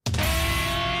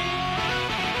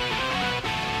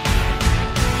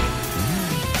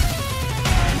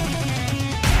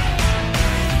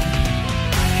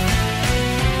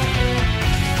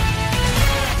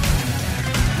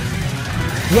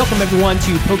Welcome everyone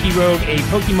to PokeRogue, a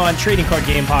Pokemon trading card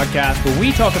game podcast where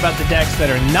we talk about the decks that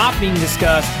are not being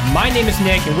discussed. My name is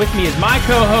Nick, and with me is my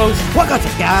co-host. What's up,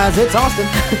 guys? It's Austin.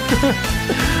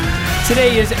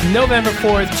 Today is November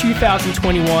 4th,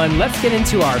 2021. Let's get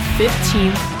into our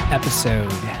 15th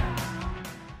episode.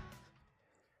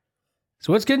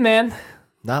 So what's good, man?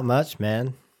 Not much,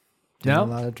 man. Doing No? a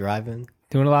lot of driving.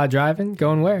 Doing a lot of driving?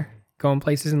 Going where? Going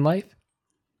places in life?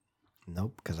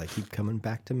 Nope, because I keep coming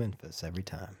back to Memphis every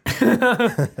time.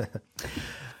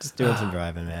 Just doing some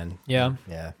driving, man. Yeah.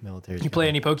 Yeah, military. You play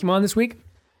any Pokemon this week?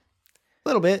 A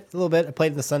little bit. I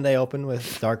played the Sunday Open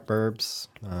with Dark Burbs.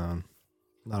 Not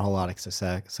a whole lot of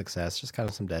success. Just kind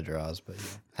of some dead draws, but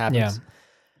happens. Yeah.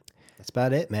 That's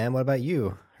about it, man. What about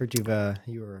you? Heard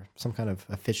you were some kind of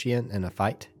officiant in a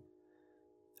fight.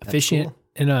 Officiant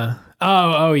in a...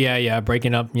 Oh, yeah.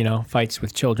 Breaking up, fights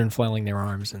with children flailing their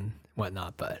arms and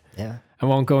whatnot, but yeah, I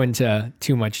won't go into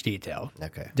too much detail.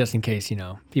 Okay. Just in case,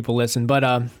 people listen.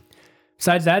 But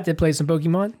besides that, did play some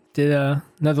Pokemon. Did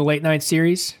another late night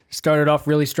series. Started off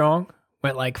really strong.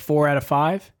 Went like 4 out of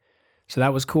 5. So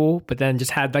that was cool. But then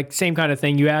just had like the same kind of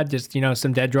thing you had, just,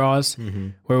 some dead draws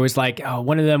where it was like,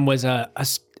 one of them was a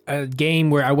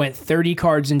game where I went 30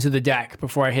 cards into the deck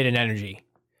before I hit an energy.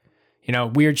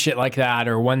 Weird shit like that.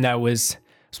 Or one that was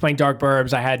playing Dark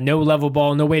Burbs. I had no level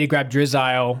ball, no way to grab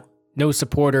Drizzile, no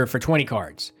supporter for 20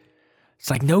 cards. It's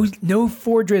like no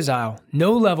 4 Drizzile,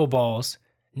 no level balls,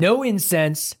 no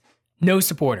incense, no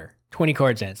supporter. 20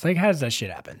 cards in. It's like, how does that shit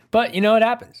happen? But it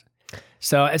happens.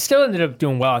 So it still ended up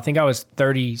doing well. I think I was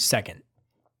 32nd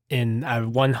in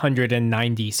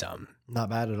 190 some. Not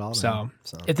bad at all. So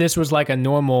if this was like a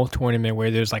normal tournament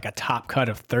where there's like a top cut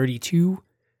of 32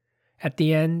 at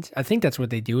the end, I think that's what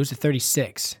they do. Is it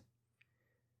 36?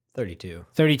 32.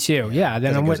 32, yeah.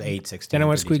 Then I went 8, 16, Then I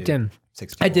went squeaked in.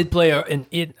 64. I did play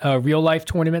a real life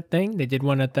tournament thing. They did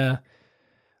one at the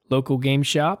local game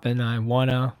shop, and I won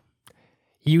a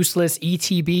useless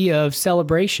ETB of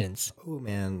Celebrations. Oh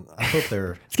man, I hope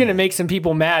they're. It's gonna make some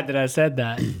people mad that I said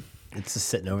that. It's just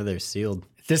sitting over there sealed.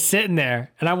 Just sitting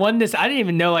there, and I won this. I didn't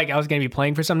even know I was gonna be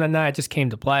playing for something that night. I just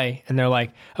came to play, and they're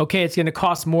like, "Okay, it's gonna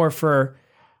cost more for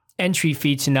entry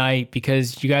fee tonight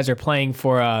because you guys are playing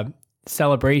for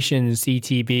Celebrations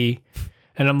ETB,"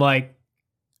 and I'm like,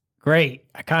 great.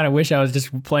 I kind of wish I was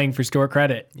just playing for store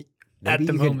credit at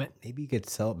the moment. Maybe you could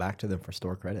sell it back to them for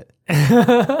store credit.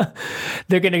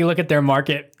 They're going to look at the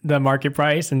market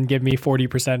price and give me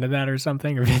 40% of that or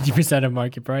something, or 50% of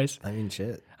market price. I mean,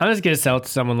 shit. I'm just going to sell it to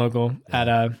someone local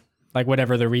at like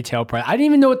whatever the retail price. I didn't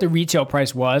even know what the retail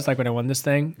price was, like when I won this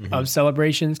thing of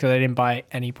Celebrations, because I didn't buy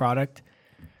any product.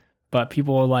 But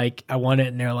people were like, I want it,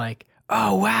 and they're like,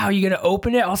 oh, wow, you're going to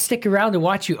open it? I'll stick around and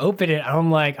watch you open it.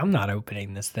 I'm like, I'm not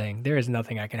opening this thing. There is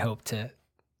nothing I can hope to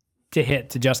hit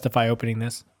to justify opening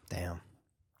this. Damn.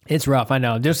 It's rough, I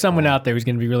know. There's someone out there who's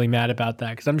going to be really mad about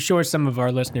that, because I'm sure some of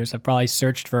our listeners have probably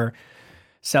searched for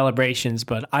Celebrations,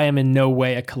 but I am in no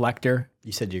way a collector.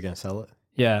 You said you're going to sell it?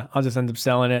 Yeah, I'll just end up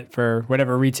selling it for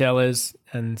whatever retail is.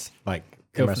 And like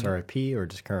MSRP or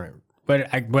just current?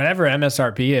 Whatever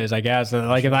MSRP is, I guess.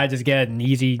 Like if I just get an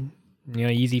easy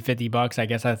 $50, I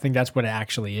guess. I think that's what it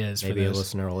actually is. Maybe for a this.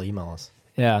 listener will email us.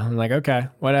 Yeah, I'm like, okay,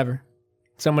 whatever.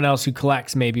 Someone else who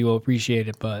collects maybe will appreciate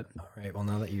it, but all right. Well,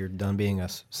 now that you're done being a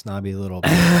snobby little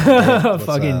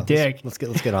fucking dick, let's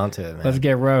get on to it, man. Let's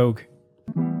get rogue.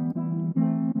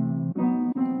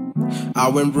 I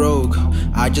went rogue.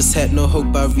 I just had no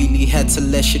hope. I really had to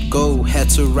let shit go. Had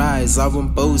to rise. I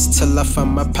went boast till I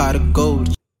found my pot of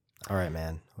gold. All right,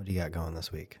 man. What do you got going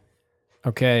this week?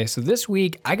 Okay, so this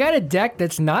week I got a deck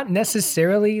that's not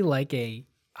necessarily like a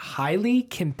highly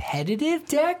competitive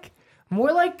deck.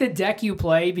 More like the deck you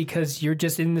play because you're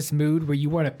just in this mood where you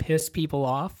want to piss people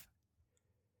off.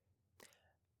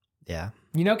 Yeah.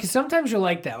 Because sometimes you're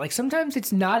like that. Like sometimes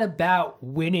it's not about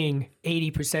winning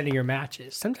 80% of your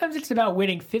matches. Sometimes it's about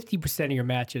winning 50% of your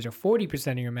matches or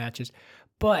 40% of your matches.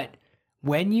 But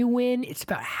when you win, it's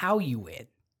about how you win.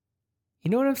 You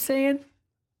know what I'm saying?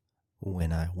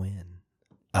 When I win,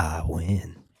 I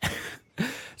win.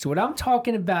 So what I'm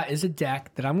talking about is a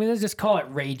deck that I'm going to just call it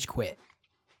Rage Quit.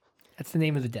 That's the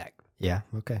name of the deck. Yeah,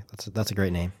 okay. That's a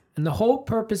great name. And the whole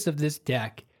purpose of this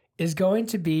deck is going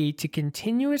to be to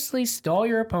continuously stall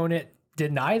your opponent,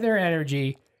 deny their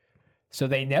energy, so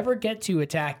they never get to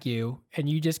attack you, and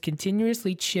you just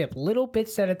continuously chip little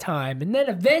bits at a time, and then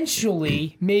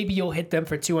eventually maybe you'll hit them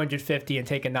for 250 and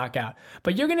take a knockout.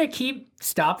 But you're going to keep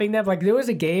stopping them. Like there was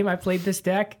a game I played this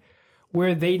deck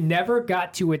where they never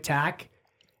got to attack,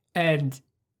 and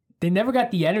they never got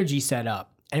the energy set up.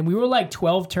 And we were like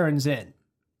 12 turns in,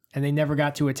 and they never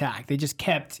got to attack. They just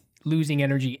kept losing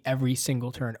energy every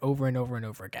single turn over and over and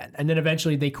over again. And then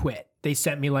eventually they quit. They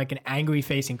sent me like an angry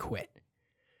face and quit.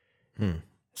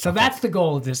 So that's the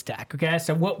goal of this deck, okay?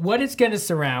 So what it's going to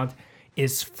surround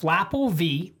is Flapple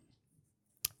V,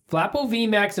 Flapple V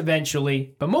Max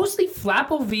eventually, but mostly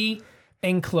Flapple V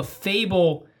and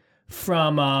Clefable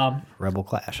from Rebel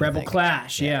Clash. Rebel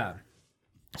Clash, yeah.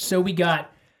 So we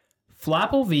got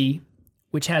Flapple V,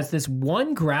 which has this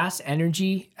 1 grass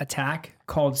energy attack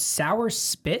called Sour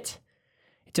Spit.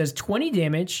 It does 20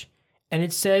 damage, and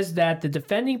it says that the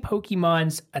defending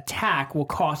Pokemon's attack will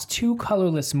cost 2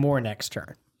 colorless more next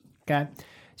turn. Okay?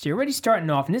 So you're already starting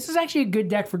off, and this is actually a good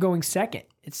deck for going second.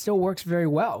 It still works very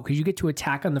well, because you get to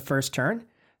attack on the first turn,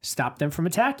 stop them from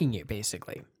attacking you,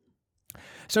 basically.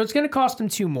 So it's going to cost them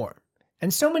 2 more.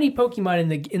 And so many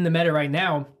Pokemon in the meta right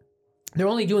now, they're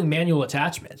only doing manual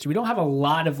attachments. We don't have a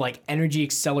lot of like energy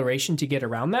acceleration to get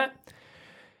around that.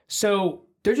 So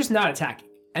they're just not attacking.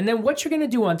 And then what you're going to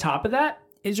do on top of that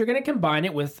is you're going to combine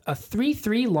it with a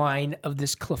 3/3 line of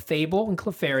this Clefable and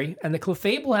Clefairy. And the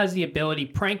Clefable has the ability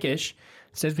Prankish. It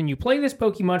says when you play this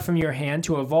Pokemon from your hand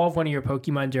to evolve one of your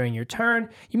Pokemon during your turn,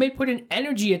 you may put an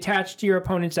energy attached to your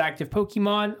opponent's active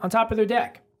Pokemon on top of their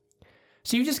deck.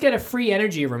 So you just get a free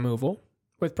energy removal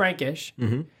with Prankish.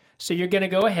 So you're going to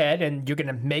go ahead and you're going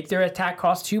to make their attack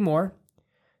cost 2 more. And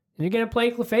you're going to play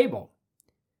Clefable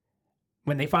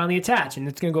when they finally attach. And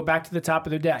it's going to go back to the top of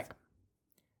their deck.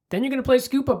 Then you're going to play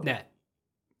Scoop Up Net.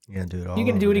 You're going to do it all. You're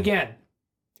going to do it again.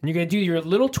 And you're going to do your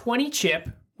little 20 chip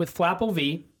with Flapple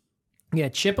V. You're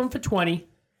going to chip them for 20.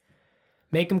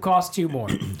 Make them cost 2 more.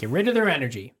 Get rid of their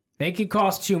energy. Make it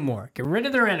cost 2 more. Get rid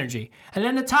of their energy. And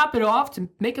then to top it off, to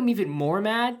make them even more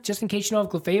mad, just in case you don't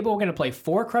have Clefable, we're going to play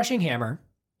 4 Crushing Hammer.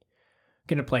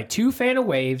 Going to play 2 Fan of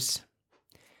Waves,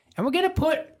 and we're going to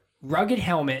put Rugged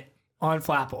Helmet on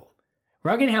Flapple.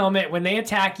 Rugged Helmet, when they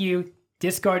attack you,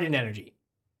 discard an energy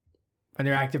on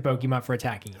their active Pokemon for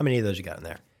attacking you. How many of those you got in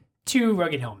there? 2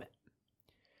 Rugged Helmet.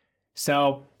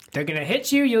 So they're going to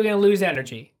hit you, you're going to lose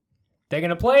energy. They're going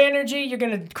to play energy, you're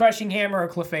going to Crushing Hammer or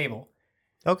Clefable.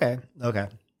 Okay.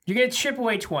 You're going to chip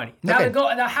away 20.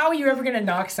 Now, how are you ever going to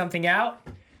knock something out?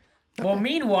 Well,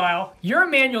 meanwhile, you're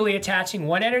manually attaching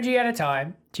 1 energy at a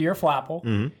time to your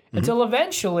Flapple until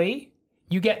eventually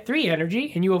you get 3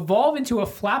 energy and you evolve into a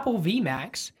Flapple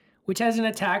VMAX, which has an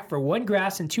attack for 1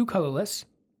 grass and 2 colorless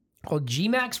called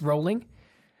G-Max Rolling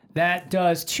that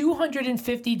does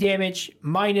 250 damage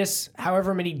minus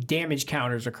however many damage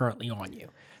counters are currently on you.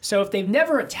 So if they've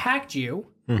never attacked you,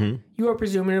 you are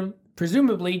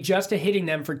presumably just hitting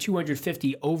them for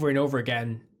 250 over and over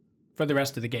again for the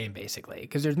rest of the game, basically,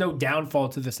 because there's no downfall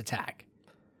to this attack.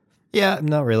 Yeah,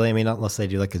 not really. I mean, unless they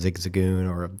do like a Zigzagoon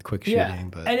or a quick shooting.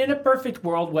 But and in a perfect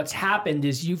world, what's happened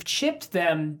is you've chipped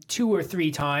them 2 or 3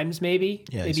 times, maybe.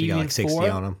 Yeah, maybe so you got even like 60 4.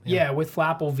 on them. Yeah, with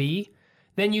Flapple V.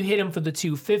 Then you hit them for the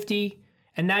 250,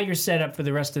 and now you're set up for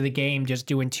the rest of the game just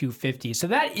doing 250. So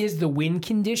that is the win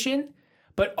condition,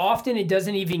 but often it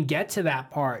doesn't even get to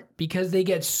that part because they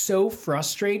get so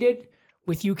frustrated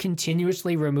with you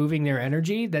continuously removing their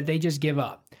energy that they just give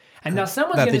up. And now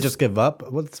someone's that going they just give up?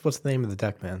 What's the name of the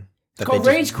deck, man? It's called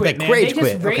Rage Quit, man. They just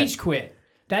Okay. rage quit.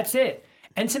 That's it.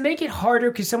 And to make it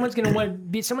harder, because someone's gonna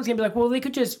be like, well, they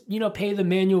could just pay the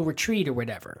manual retreat or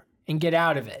whatever and get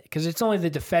out of it, because it's only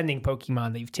the defending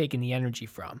Pokemon that you've taken the energy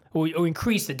from, or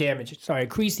increase the damage. Sorry,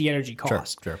 increase the energy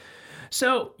cost. Sure.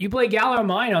 So you play Galar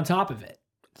Mine on top of it,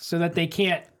 so that they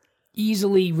can't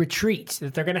easily retreat,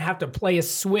 that they're going to have to play a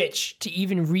switch to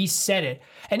even reset it.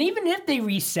 And even if they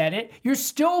reset it, you're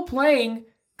still playing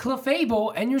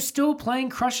Clefable and you're still playing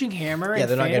Crushing Hammer. Yeah, and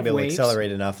they're not Fan going to of be able to Waves.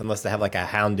 accelerate enough unless they have like a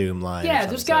Houndoom line. Yeah,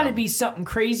 there's got to be something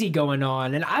crazy going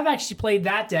on. And I've actually played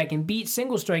that deck and beat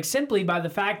Single Strike simply by the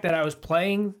fact that I was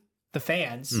playing the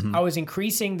fans. I was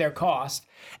increasing their cost.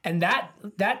 And that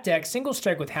deck, Single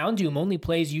Strike with Houndoom, only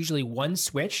plays usually 1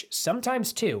 switch,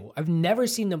 sometimes 2. I've never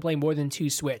seen them play more than 2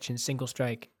 switch in Single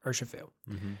Strike Urshifu.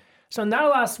 So not a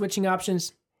lot of switching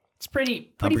options. It's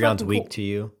pretty Umbreon's fucking weak cool. to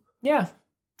you. Yeah,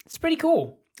 it's pretty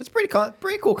cool. It's pretty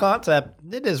cool concept.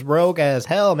 It is rogue as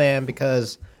hell, man,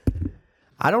 because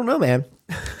I don't know, man.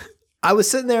 I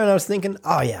was sitting there and I was thinking,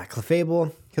 oh yeah,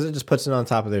 Clefable, because it just puts it on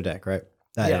top of their deck, right?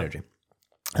 That Yeah. energy.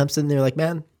 I'm sitting there like,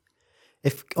 man,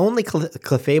 if only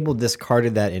Clefable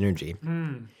discarded that energy,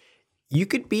 you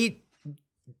could beat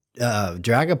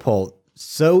Dragapult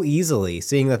so easily,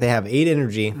 seeing that they have 8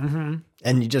 energy,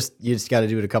 and you just got to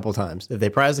do it a couple times. If they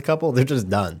prize a couple, they're just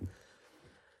done.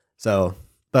 So,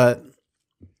 but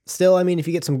still, I mean, if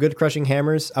you get some good Crushing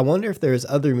Hammers, I wonder if there's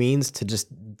other means to just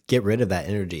get rid of that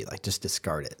energy, like just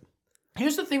discard it.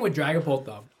 Here's the thing with Dragapult,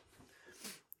 though.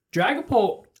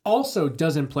 Dragapult also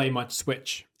doesn't play much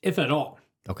Switch. if at all.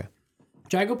 Okay.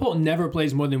 Dragapult never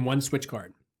plays more than one switch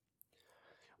card,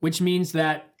 which means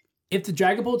that if the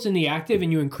Dragapult's in the active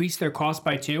and you increase their cost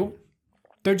by 2,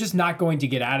 they're just not going to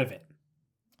get out of it.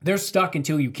 They're stuck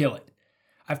until you kill it.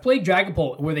 I've played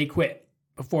Dragapult where they quit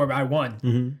before I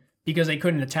won because they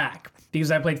couldn't attack.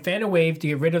 Because I played Phantom Wave to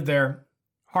get rid of their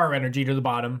Horror Energy to the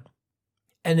bottom,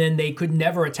 and then they could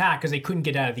never attack because they couldn't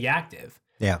get out of the active.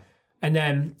 Yeah. And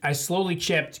then I slowly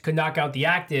chipped, could knock out the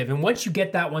active. And once you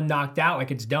get that one knocked out,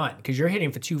 like it's done because you're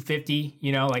hitting for 250,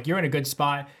 you know, like you're in a good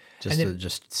spot. Just to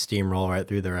just steamroll right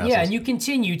through their asses. Yeah, and you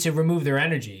continue to remove their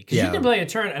energy because you can play a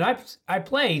turn. And I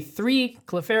play 3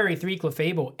 Clefairy, 3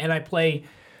 Clefable, and I play,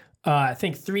 I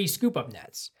think, 3 Scoop Up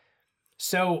Nets.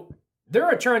 So there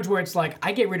are turns where it's like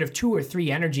I get rid of 2 or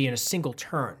 3 energy in a single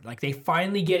turn. Like they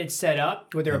finally get it set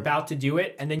up where they're about to do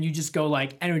it, and then you just go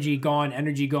like energy gone,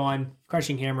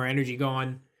 Crushing Hammer, energy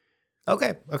gone.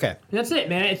 Okay. And that's it,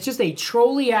 man. It's just a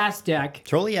trolley ass deck.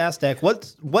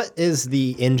 What is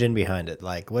the engine behind it?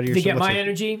 Like, what are your To get my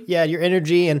energy? Yeah, your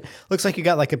energy, and looks like you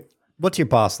got like a. What's your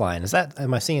boss line?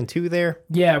 Am I seeing 2 there?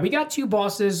 Yeah, we got 2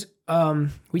 bosses.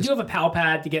 We do have a pal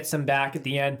pad to get some back at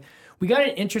the end. We got an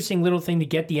interesting little thing to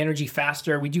get the energy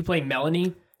faster. We do play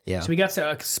Melanie. Yeah. So we got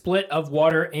a split of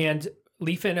water and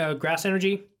leaf and grass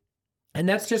energy. And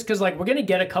that's just because like we're going to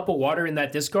get a couple water in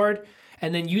that discard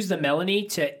and then use the Melanie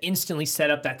to instantly set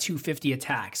up that 250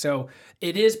 attack. So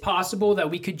it is possible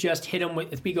that we could just hit him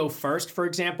with, if we go first, for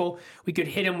example, we could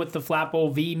hit him with the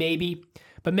Flapple V maybe,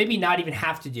 but maybe not even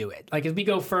have to do it. Like if we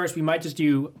go first, we might just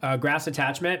do grass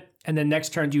attachment and then next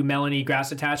turn do Melanie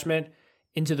grass attachment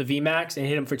into the VMAX and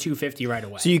hit him for 250 right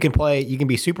away. So you can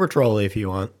be super trolly if you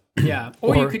want. Yeah.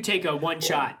 Or you could take a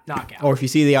one-shot knockout. Or if you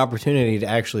see the opportunity to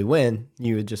actually win,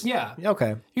 you would just... Yeah.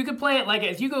 Okay. You could play it like,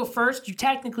 if you go first, you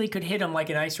technically could hit him like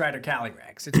an Ice Rider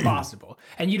Calyrex. It's possible.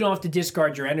 And you don't have to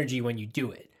discard your energy when you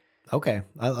do it. Okay.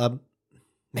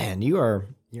 Man, you're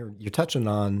touching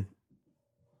on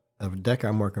a deck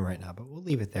I'm working right now, but we'll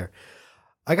leave it there.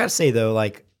 I got to say, though,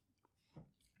 like,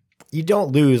 you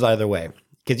don't lose either way.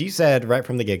 Because you said right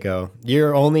from the get-go,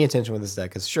 your only intention with this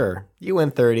deck is, sure, you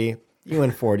win 30, you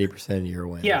win 40% of your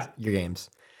wins, your games.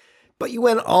 But you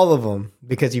win all of them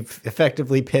because you've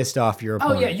effectively pissed off your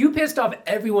opponent. Oh, yeah, you pissed off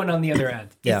everyone on the other end.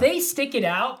 If they stick it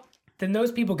out, then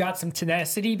those people got some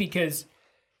tenacity because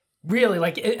really,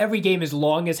 like, every game is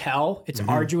long as hell. It's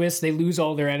arduous. They lose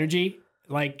all their energy.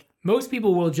 Like, most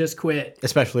people will just quit.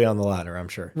 Especially on the ladder, I'm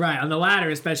sure. Right, on the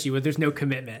ladder especially, where there's no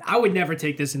commitment. I would never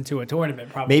take this into a tournament,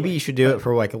 probably. Maybe you should do it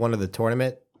for, like, one of the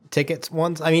tournament tickets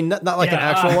ones. I mean, not like an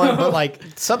actual one, but, like,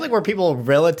 something where people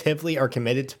relatively are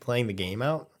committed to playing the game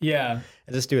out. Yeah.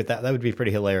 And just do it that. That would be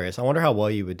pretty hilarious. I wonder how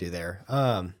well you would do there.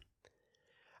 I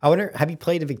wonder, have you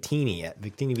played a Victini yet?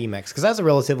 Victini VMAX? Because that's a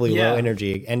relatively low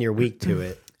energy, and you're weak to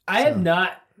it. I have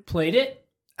not played it.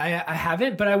 I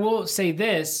haven't, but I will say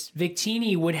this.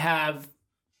 Victini would have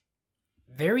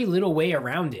very little way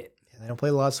around it. Yeah, they don't play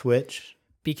a lot of Switch.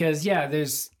 Because,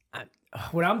 there's...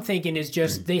 what I'm thinking is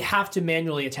just they have to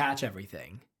manually attach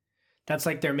everything. That's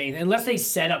like their main... Unless they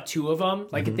set up 2 of them.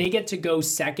 Like if they get to go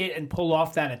second and pull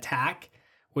off that attack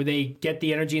where they get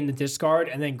the energy in the discard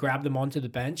and then grab them onto the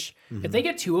bench. If they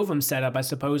get 2 of them set up, I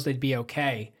suppose they'd be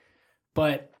okay.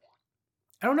 But...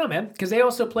 I don't know, man, because they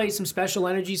also play some special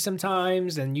energies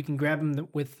sometimes, and you can grab them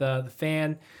with the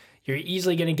fan. You're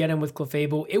easily going to get them with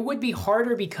Clefable. It would be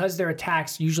harder because their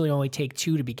attacks usually only take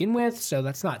 2 to begin with, so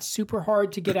that's not super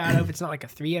hard to get out of. It's not like a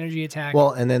 3 energy attack.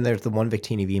 Well, and then there's the one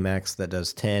Victini VMAX that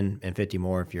does 10 and 50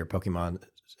 more if your Pokemon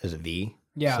is a V.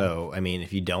 Yeah. So, I mean,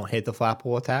 if you don't hit the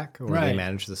Flapple attack or they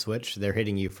manage the switch, they're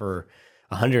hitting you for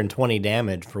 120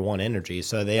 damage for 1 energy.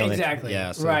 So they only... Exactly.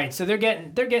 Yeah. So. Right. So they're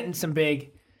getting some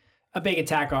a big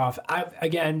attack off.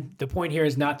 Again, the point here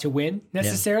is not to win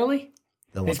necessarily.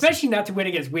 Especially not to win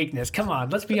against weakness. Come on,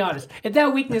 let's be honest. If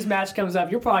that weakness match comes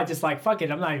up, you're probably just like, fuck it,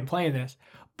 I'm not even playing this.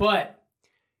 But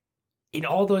in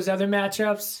all those other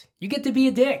matchups, you get to be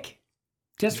a dick.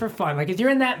 Just for fun. Like if you're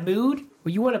in that mood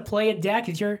where you want to play a deck,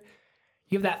 you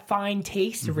have that fine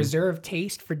taste, a reserved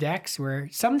taste for decks where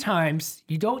sometimes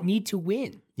you don't need to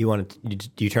win. Do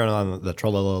you turn on the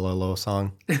Trollololo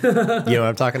song? You know what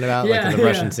I'm talking about? Like the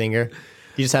Russian singer.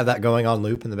 You just have that going on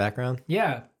loop in the background?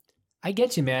 Yeah. I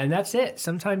get you, man. That's it.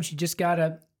 Sometimes you just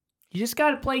gotta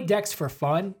play decks for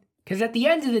fun. Because at the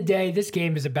end of the day, this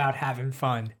game is about having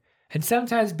fun. And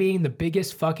sometimes being the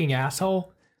biggest fucking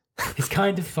asshole is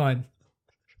kind of fun.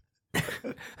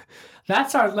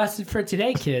 That's our lesson for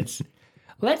today, kids.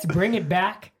 Let's bring it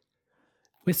back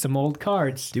with some old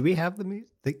cards. Do we have the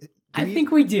music? I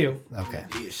think we do. Okay.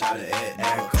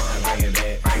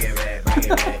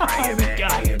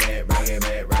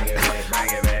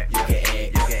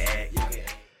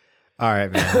 All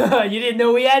right, man. You didn't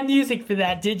know we had music for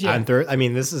that, did you? I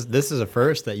mean, this is a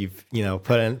first that you've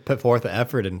put forth the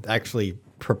effort and actually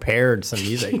prepared some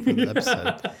music for the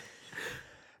episode.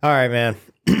 All right, man.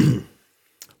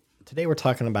 Today we're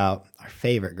talking about our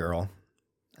favorite girl.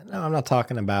 No, I'm not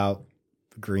talking about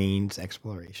Green's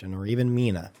exploration or even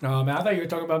Mina. Oh man, I thought you were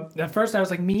talking about. At first, I was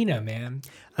like Mina, man.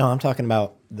 No, I'm talking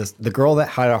about the girl that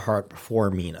had a heart before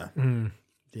Mina.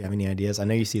 Do you have any ideas? I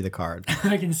know you see the card.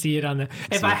 I can see it on the.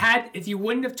 If you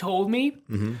wouldn't have told me,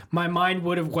 my mind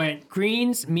would have went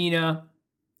Greens, Mina,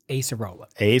 Acerola.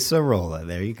 Acerola,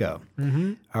 there you go.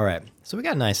 All right, so we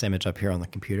got a nice image up here on the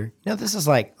computer. This is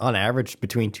like on average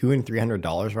between $200 and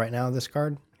 $300 right now. This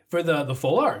card For the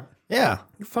full art. Yeah,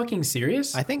 You're fucking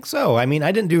serious? I think so. I mean,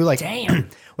 I didn't do like Damn.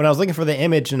 when I was looking for the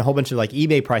image and a whole bunch of like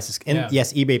eBay prices. And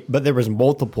yes, eBay, but there was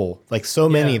multiple, like so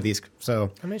many of these.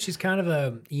 So I mean, she's kind of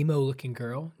a emo looking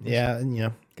girl. yeah,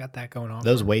 and, Got that going on.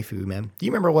 those waifu, man. Do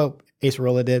you remember what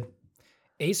Acerola did?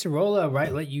 Acerola,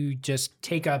 right? Let you just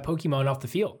take a Pokemon off the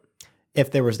field.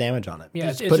 If there was damage on it, Yeah,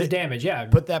 Just it's put just damage. Yeah.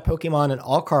 put that Pokemon and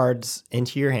all cards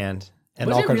into your hand. And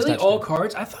Was all it cards really attached all to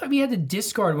cards? I thought we had to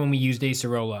discard when we used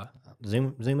Acerola. it.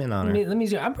 Zoom in on her. Let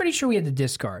me. I'm pretty sure we had to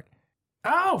discard.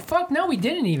 Oh fuck! No, we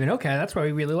didn't even. Okay, that's why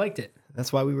we really liked it.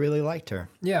 That's why we really liked her.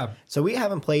 Yeah. So we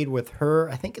haven't played with her.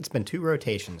 I think it's been 2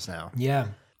 rotations now. Yeah.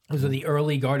 Those are the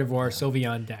early Gardevoir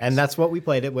Sylveon decks. And that's what we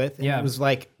played it with. And Yeah.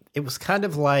 it was kind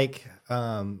of like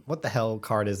what the hell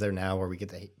card is there now where we get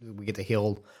to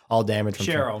heal all damage from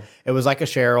Cheryl. It was like a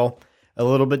Cheryl, a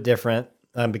little bit different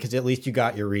because at least you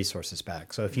got your resources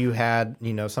back. So if you had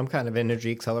some kind of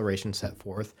energy acceleration set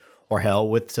forth, or hell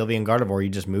with Sylveon Gardevoir, you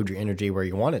just moved your energy where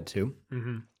you wanted to.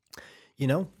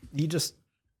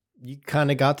 You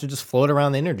kind of got to just float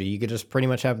around the energy. You could just pretty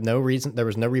much have no reason. There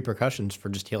was no repercussions for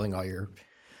just healing all your.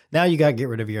 Now you got to get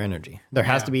rid of your energy. There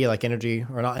has to be like energy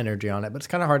or not energy on it, but it's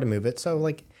kind of hard to move it. So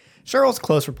like Cheryl's a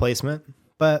close replacement,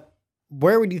 but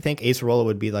where would you think Acerola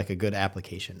would be like a good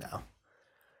application now?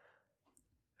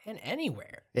 Man,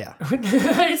 anywhere. Yeah.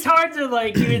 It's hard to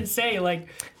like even say like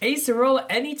Acerola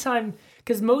anytime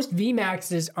because most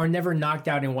VMAXs are never knocked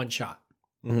out in one shot.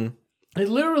 It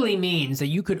literally means that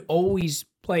you could always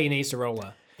play an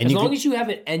Acerola. As long as you have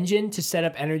an engine to set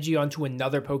up energy onto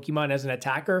another Pokemon as an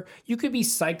attacker, you could be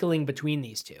cycling between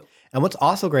these two. And what's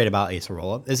also great about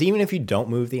Acerola is even if you don't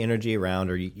move the energy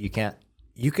around or you can't,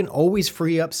 you can always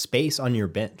free up space on your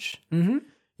bench.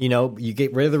 You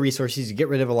get rid of the resources, you get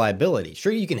rid of a liability.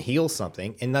 Sure, you can heal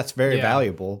something, and that's very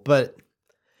valuable, but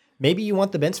maybe you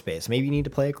want the bench space. Maybe you need to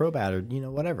play a Crobat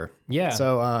or, whatever. Yeah.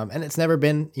 So, and it's never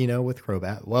been, with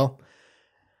Crobat. Well,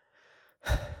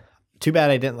 too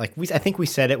bad I didn't I think we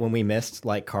said it when we missed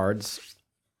like cards.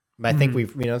 But I think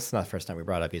it's not the first time we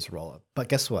brought up Acerola. But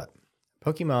guess what?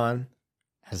 Pokemon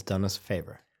has done us a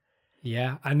favor.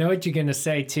 Yeah, I know what you're going to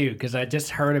say too, because I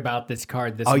just heard about this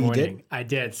card this morning. You did? I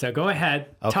did. So go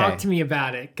ahead. Okay. Talk to me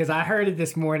about it, because I heard it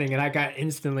this morning and I got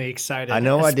instantly excited. I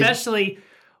know I did. Especially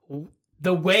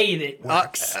the way that it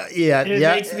works. Yeah, It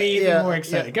makes me even more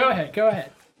excited. Go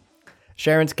ahead.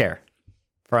 Sharon's Care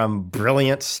from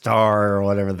Brilliant Star or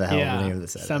whatever the hell the name of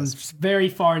this is. Some very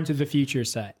far into the future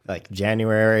set. Like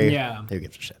January. Yeah. Who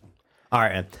gives a shit? All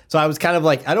right, man. So I was kind of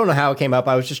like, I don't know how it came up.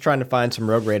 I was just trying to find some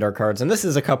Rogue Radar cards, and this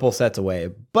is a couple sets away,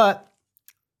 but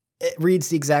it reads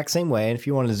the exact same way. And if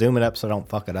you want to zoom it up so I don't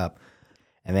fuck it up,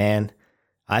 and man,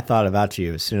 I thought about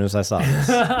you as soon as I saw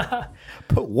this.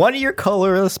 Put one of your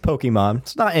colorless Pokemon,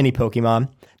 it's not any Pokemon,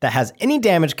 that has any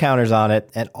damage counters on it,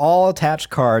 and all attached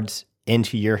cards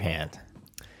into your hand.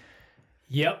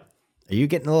 Yep. Are you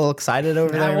getting a little excited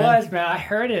over there, I was, man. I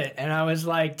heard it, and I was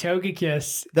like,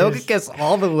 Togekiss. Togekiss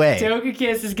all the way.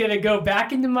 Togekiss is going to go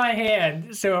back into my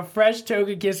hand, so a fresh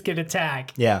Togekiss can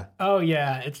attack. Yeah. Oh,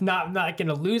 yeah. It's not going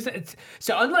to lose it.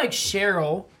 So unlike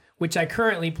Cheryl, which I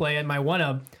currently play in my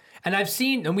one-up, and I've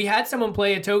seen, and we had someone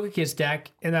play a Togekiss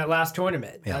deck in that last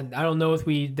tournament. Yeah. I don't know if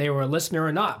they were a listener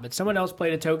or not, but someone else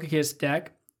played a Togekiss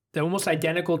deck. They're almost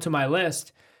identical to my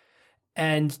list.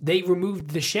 And they removed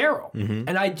the Cheryl.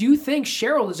 And I do think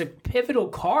Cheryl is a pivotal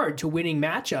card to winning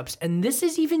matchups. And this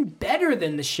is even better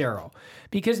than the Cheryl.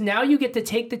 Because now you get to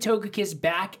take the Togekiss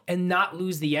back and not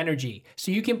lose the energy. So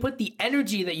you can put the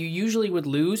energy that you usually would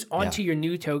lose onto your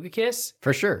new Togekiss.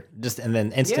 For sure. And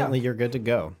then instantly you're good to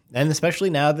go. And especially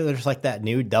now that there's like that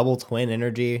new double twin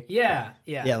energy. Yeah.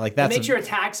 Yeah, like that's it makes your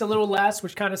attacks a little less,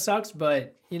 which kind of sucks.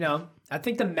 But, I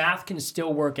think the math can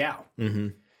still work out.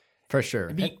 For sure.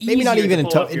 be Maybe not easier even to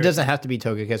pull off it your- doesn't have to be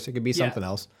Togekiss. It could be something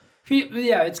else.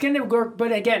 Yeah, it's going to work,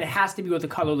 but again, it has to be with a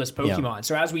colorless Pokemon.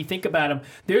 So as we think about them,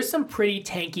 there's some pretty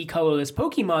tanky colorless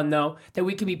Pokemon, though, that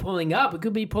we could be pulling up. We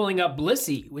could be pulling up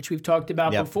Blissey, which we've talked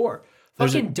about before.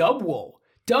 Fucking Dubwool.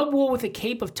 Dubwool with a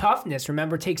Cape of Toughness,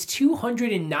 remember, takes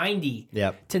 290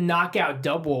 to knock out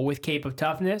Dubwool with Cape of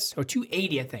Toughness, or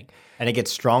 280, I think. And it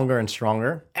gets stronger and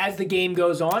stronger as the game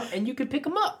goes on, and you can pick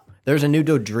them up. There's a new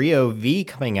Dodrio V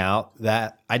coming out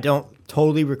that I don't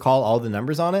totally recall all the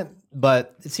numbers on it,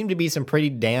 but it seemed to be some pretty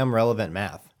damn relevant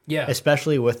math. Yeah.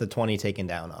 Especially with the 20 taken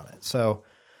down on it. So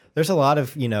there's a lot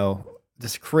of,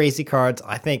 just crazy cards.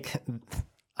 I think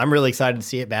I'm really excited to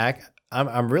see it back.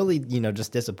 I'm really,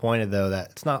 just disappointed though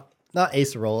that it's not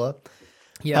Acerola.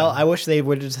 Yeah. Hell, I wish they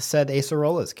would have just said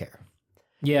Acerola's care.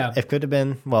 Yeah. If could have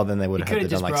been, well, then they would have had to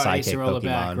done like Psychic Pokemon.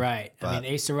 Back, right. But, I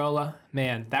mean, Acerola,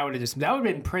 man, that would have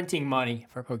been printing money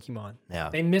for Pokemon. Yeah.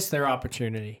 They missed their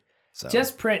opportunity. So.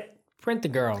 Just print the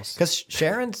girls. Because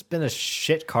Sharon's been a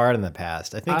shit card in the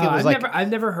past. I think it was I've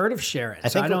never heard of Sharon.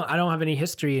 I don't have any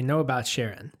history and know about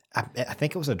Sharon. I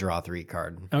think it was a draw 3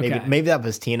 card. Okay. Maybe that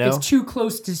was Tino. It's too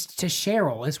close to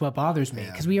Cheryl is what bothers me.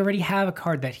 Because we already have a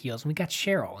card that heals. And we got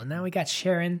Cheryl. And now we got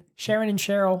Sharon. Sharon and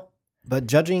Cheryl. But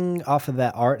judging off of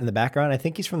that art in the background, I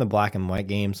think he's from the Black and White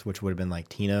games, which would have been like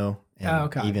Tino.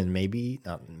 And even maybe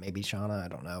Shauna. I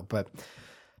don't know. But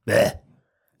bleh.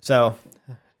 So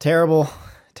terrible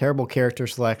character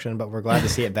selection, but we're glad to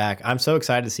see it back. I'm so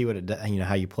excited to see what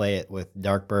how you play it with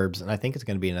Dark Burbs, and I think it's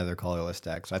going to be another colorless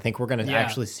deck. So I think we're going to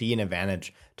actually see an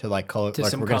advantage to we're going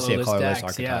to see a colorless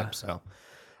archetype. Yeah. So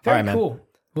very cool. Man.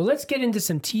 Well, let's get into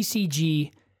some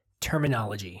TCG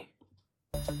terminology.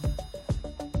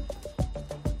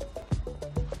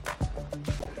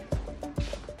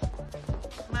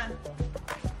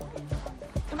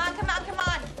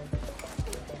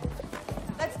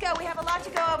 We have a lot to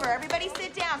go over. Everybody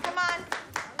sit down. Come on.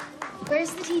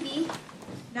 Where's the TV?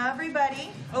 Now, everybody,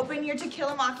 open your To Kill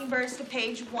a Mockingbirds to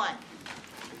page 1.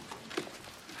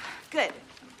 Good.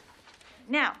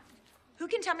 Now, who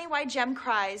can tell me why Jem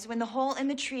cries when the hole in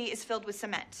the tree is filled with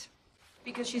cement?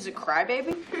 Because she's a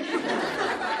crybaby?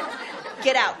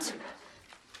 Get out.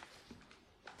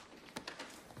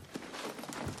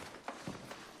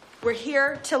 We're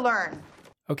here to learn.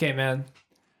 Okay, man.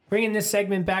 Bringing this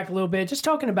segment back a little bit, just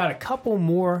talking about a couple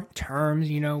more terms,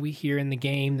 we hear in the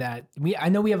game that I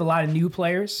know we have a lot of new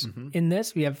players in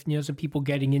this. We have, some people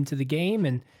getting into the game,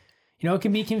 and, it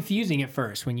can be confusing at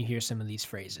first when you hear some of these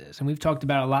phrases. And we've talked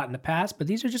about a lot in the past, but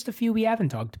these are just a few we haven't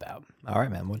talked about. All right,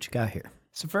 man. What you got here?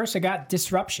 So first I got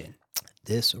disruption.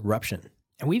 Disruption.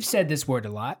 And we've said this word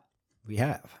a lot. We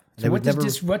have. So what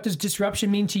does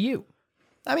disruption mean to you?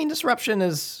 I mean, disruption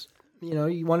is...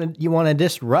 you want to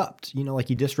disrupt.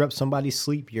 Like you disrupt somebody's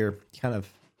sleep. You're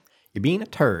being a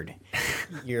turd.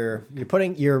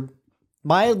 you're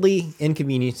mildly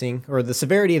inconveniencing, or the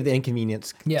severity of the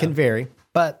inconvenience can vary,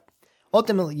 but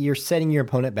ultimately you're setting your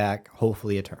opponent back,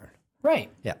 hopefully a turn.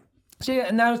 Right. Yeah. So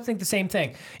and I would think the same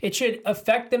thing. It should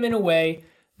affect them in a way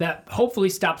that hopefully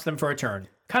stops them for a turn,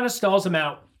 kind of stalls them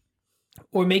out,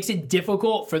 or makes it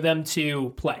difficult for them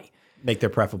to play. Make their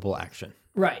preferable action.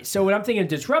 Right. So when I'm thinking of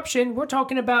disruption, we're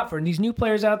talking about, for these new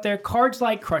players out there, cards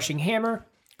like Crushing Hammer,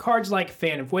 cards like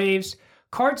Fan of Waves,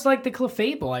 cards like the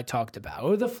Clefable I talked about,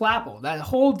 or the Flapple. That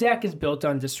whole deck is built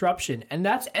on disruption, and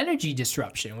that's energy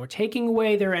disruption. We're taking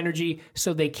away their energy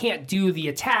so they can't do the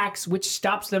attacks, which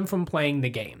stops them from playing the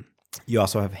game. You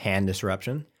also have hand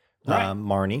disruption. Right.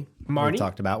 Marnie. We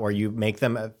talked about, where you make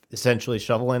them essentially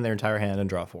shovel in their entire hand and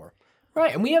draw 4.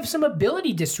 Right, and we have some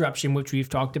ability disruption, which we've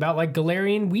talked about, like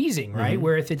Galarian Wheezing, right?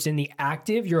 Where if it's in the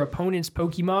active, your opponent's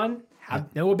Pokemon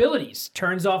have no abilities.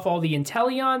 Turns off all the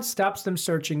Inteleon, stops them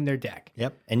searching their deck.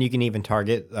 Yep, and you can even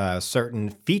target certain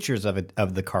features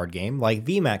of the card game, like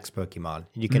VMAX Pokemon.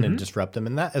 You can disrupt them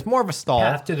in that. It's more of a stall.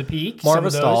 Path to the Peak. More of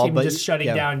a stall, even just shutting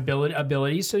down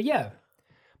abilities. So yeah,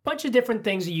 bunch of different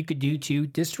things that you could do to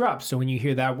disrupt. So when you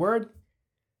hear that word,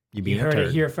 you heard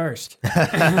it here first.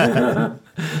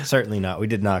 Certainly not. We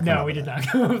did not. No, we did not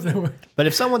come up with the word. But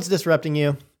if someone's disrupting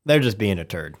you, they're just being a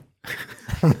turd.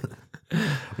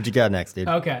 What you got next, dude?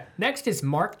 Okay. Next is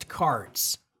marked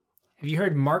cards. Have you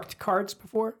heard marked cards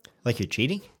before? Like you're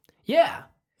cheating? Yeah.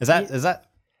 Is that?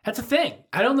 That's a thing.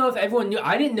 I don't know if everyone knew.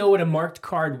 I didn't know what a marked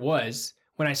card was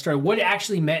when I started, what it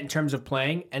actually meant in terms of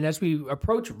playing. And as we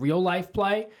approach real life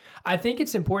play, I think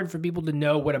it's important for people to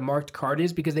know what a marked card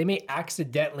is, because they may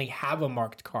accidentally have a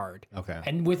marked card. Okay.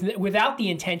 And without the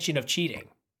intention of cheating.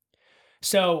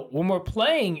 So when we're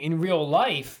playing in real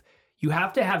life, you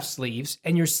have to have sleeves,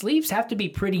 and your sleeves have to be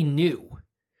pretty new.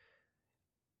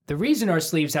 The reason our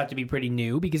sleeves have to be pretty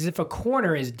new, because if a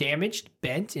corner is damaged,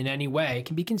 bent in any way, it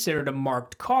can be considered a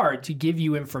marked card to give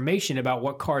you information about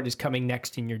what card is coming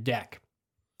next in your deck.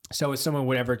 So if someone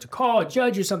would ever to call a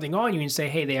judge or something on you and say,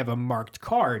 hey, they have a marked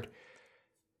card.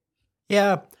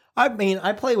 Yeah, I mean,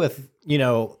 I play with,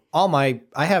 I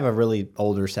have a really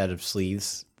older set of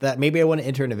sleeves that maybe I want to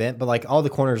enter an event, but like all the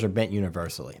corners are bent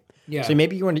universally. Yeah. So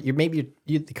maybe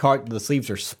the sleeves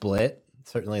are split.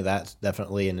 Certainly that's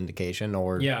definitely an indication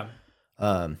or. Yeah.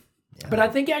 But I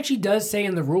think it actually does say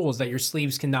in the rules that your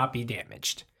sleeves cannot be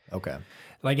damaged. Okay.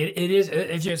 Like it is,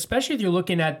 especially if you're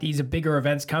looking at these bigger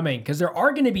events coming, because there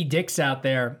are going to be dicks out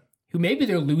there who maybe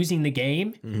they're losing the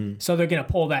game, so they're going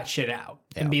to pull that shit out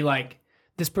and be like,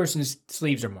 this person's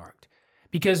sleeves are marked.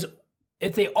 Because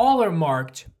if they all are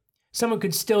marked, someone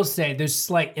could still say there's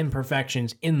slight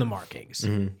imperfections in the markings.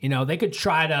 They could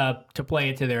try to play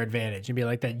it to their advantage and be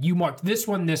like that. You marked this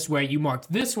one this way, you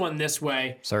marked this one this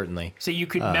way. Certainly. So you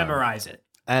could memorize it.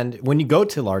 And when you go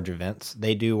to large events,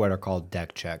 they do what are called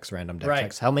deck checks, random deck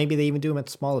checks. Hell, maybe they even do them at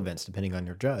small events, depending on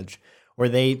your judge, where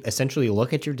they essentially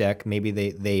look at your deck. Maybe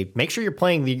they make sure you're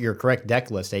playing your correct deck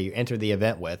list that you enter the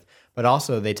event with, but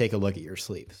also they take a look at your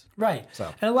sleeves. Right.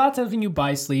 So. And a lot of times when you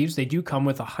buy sleeves, they do come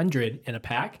with 100 in a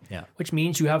pack, which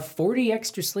means you have 40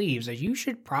 extra sleeves that you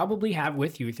should probably have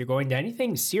with you if you're going to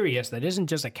anything serious that isn't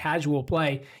just a casual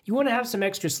play. You want to have some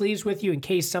extra sleeves with you in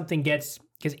case something gets,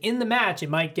 because in the match, it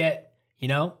might get,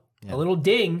 a little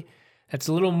ding that's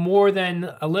a little more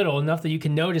than a little, enough that you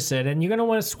can notice it, and you're going to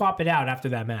want to swap it out after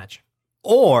that match.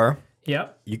 Or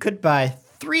you could buy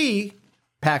 3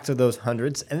 packs of those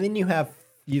hundreds, and then you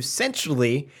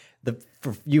essentially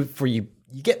you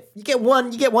get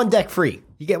one deck free.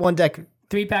 You get one deck.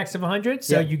 3 packs of 100,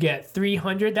 so you get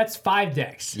 300. That's 5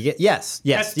 decks. You get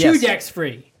that's 2 decks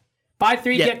free. Buy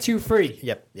 3, get 2 free.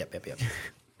 Yep.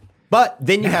 But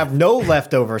then you have no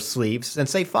leftover sleeves, and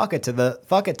say fuck it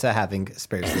to having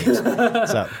spare sleeves.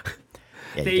 So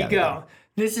there you go.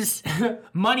 This is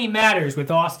Money Matters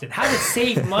with Austin. How to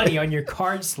save money on your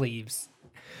card sleeves.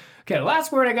 Okay, the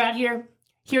last word I got here.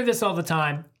 Hear this all the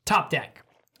time. Top deck.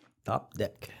 Top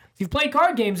deck. If you've played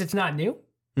card games, it's not new.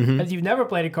 If you've never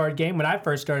played a card game, when I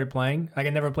first started playing, I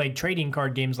never played trading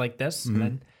card games like this. And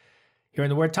then hearing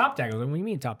the word top deck, I was like, what do you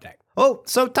mean top deck? Oh,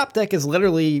 so top deck is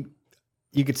literally,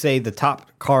 you could say, the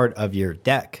top card of your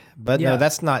deck. But no,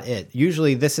 that's not it.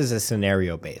 Usually this is a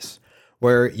scenario base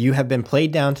where you have been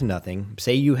played down to nothing.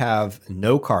 Say you have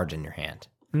no cards in your hand.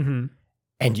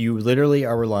 And you literally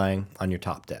are relying on your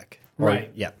top deck.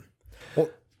 Right. Yeah.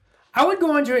 I would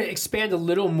go on to expand a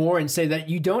little more and say that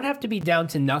you don't have to be down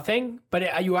to nothing,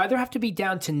 but you either have to be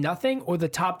down to nothing or the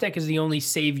top deck is the only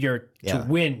savior to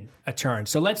win a turn.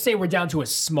 So let's say we're down to a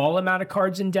small amount of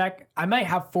cards in deck. I might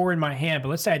have 4 in my hand, but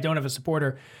let's say I don't have a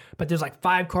supporter, but there's like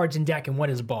 5 cards in deck and 1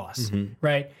 is a boss,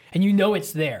 right? And you know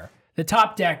it's there. The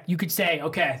top deck, you could say,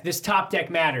 okay, this top deck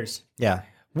matters. Yeah.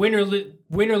 Win or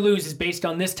lose is based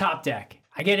on this top deck.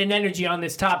 I get an energy on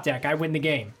this top deck, I win the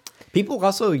game. People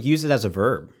also use it as a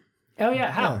verb. Oh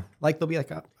yeah, how? Yeah. Like they'll be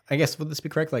like, I guess would this be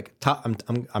correct? Like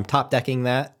I'm top decking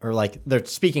that, or like they're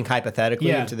speaking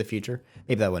hypothetically into the future.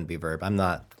 Maybe that wouldn't be a verb. I'm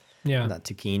not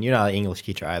too keen. You're not an English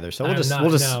teacher either, so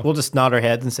we'll just nod our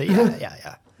heads and say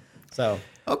yeah. So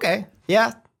okay,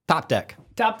 yeah, top deck.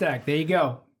 Top deck. There you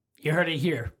go. You heard it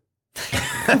here,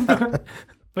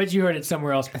 but you heard it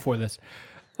somewhere else before this.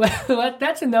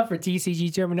 That's enough for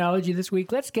TCG terminology this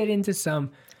week. Let's get into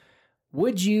some.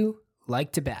 Would you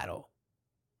like to battle?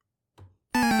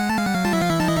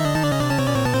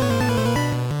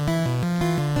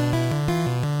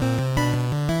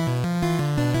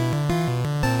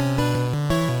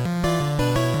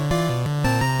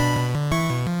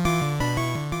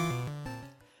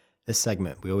 This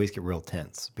segment, we always get real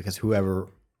tense because whoever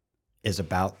is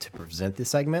about to present this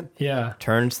segment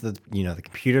turns the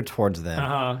computer towards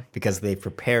them because they've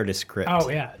prepared a script. Oh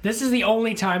yeah, this is the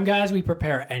only time, guys, we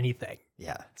prepare anything.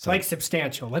 Yeah, it's like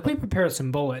substantial. Like we prepare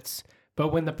some bullets,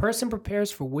 but when the person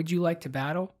prepares for "Would you like to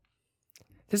battle,"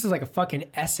 this is like a fucking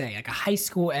essay, like a high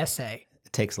school essay.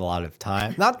 It takes a lot of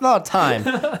time, not a lot of time,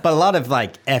 but a lot of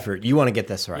like effort. You want to get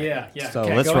this right. Yeah. So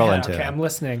okay, let's roll into it. Okay, I'm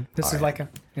listening. This is like a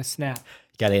snap.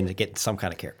 Got to get some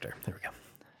kind of character. There we go.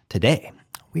 Today,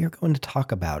 we are going to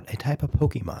talk about a type of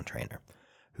Pokemon trainer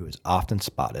who is often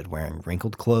spotted wearing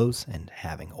wrinkled clothes and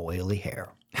having oily hair.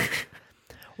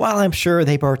 While I'm sure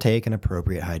they partake in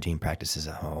appropriate hygiene practices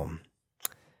at home,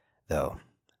 though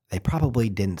they probably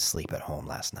didn't sleep at home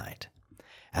last night,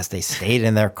 as they stayed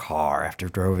in their car after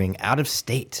driving out of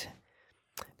state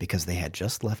because they had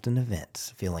just left an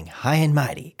event, feeling high and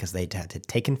mighty because they'd had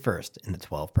taken first in the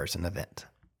 12-person event.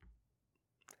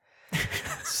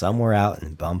 Somewhere out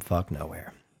in bumfuck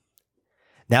nowhere.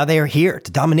 Now they are here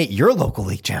to dominate your local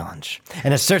league challenge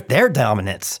and assert their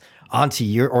dominance onto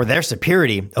their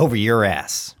superiority over your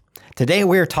ass. Today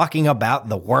we are talking about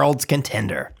the world's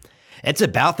contender. It's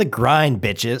about the grind,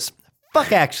 bitches.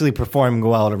 Fuck actually performing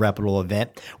well at a reputable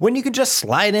event when you can just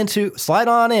slide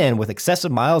on in with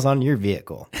excessive miles on your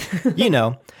vehicle. You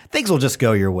know, things will just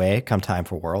go your way come time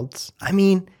for Worlds. I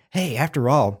mean, hey, after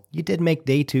all, you did make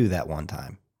day 2 that one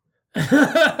time.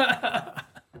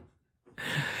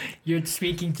 You're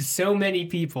speaking to so many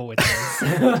people with this.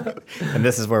 And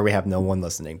this is where we have no one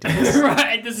listening to this.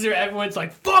 Right? This is where everyone's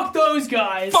like, fuck those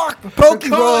guys. Fuck They're Pokey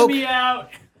calling Rogue. me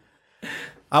out.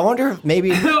 I wonder if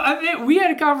maybe... I mean, we had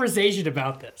a conversation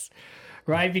about this,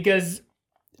 right? Because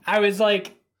I was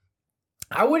like,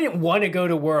 I wouldn't want to go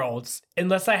to Worlds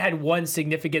unless I had won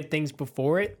significant things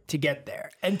before it to get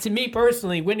there. And to me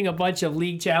personally, winning a bunch of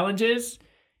league challenges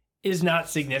is not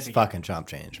significant. fucking chump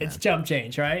change, man. It's chump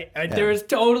change, right? There's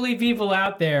totally people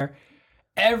out there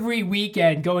every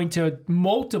weekend going to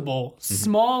multiple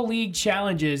small league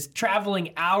challenges,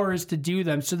 traveling hours to do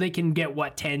them so they can get,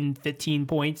 10, 15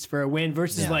 points for a win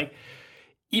versus like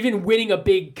even winning a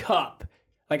big cup.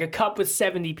 Like a cup with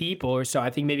 70 people or so, I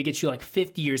think maybe gets you like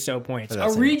 50 or so points.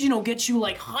 A regional gets you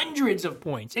like hundreds of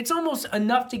points. It's almost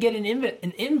enough to get an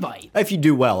invite. If you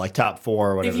do well, like top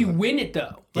 4 or whatever. If you win it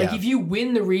though. Like if you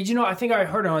win the regional, I think I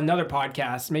heard it on another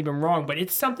podcast, maybe I'm wrong, but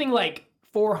it's something like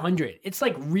 400. It's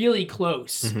like really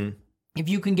close if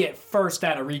you can get first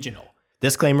at a regional.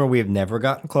 Disclaimer, we have never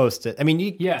gotten close to... I mean,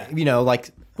 you know,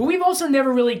 like... But we've also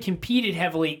never really competed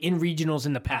heavily in regionals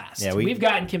in the past. Yeah, we've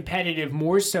gotten competitive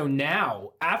more so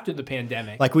now after the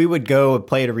pandemic. Like we would go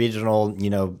play at a regional, you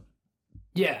know,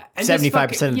 yeah, and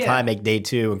 75% of the time, make day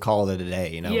 2 and call it a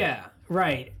day, you know? Yeah,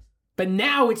 right. But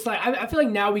now it's like, I feel like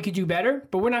now we could do better,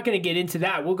 but we're not going to get into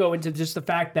that. We'll go into just the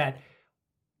fact that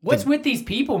what's with these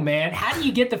people, man? How do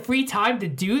you get the free time to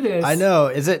do this? I know.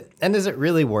 Is it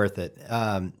really worth it?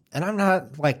 And I'm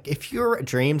not like, if your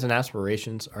dreams and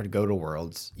aspirations are to go to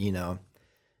Worlds, you know,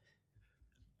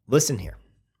 listen here.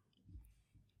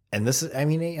 And this is, I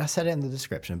mean, I said it in the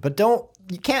description, but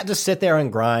you can't just sit there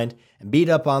and grind and beat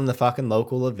up on the fucking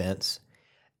local events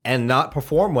and not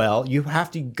perform well. You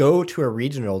have to go to a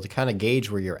regional to kind of gauge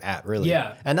where you're at, really.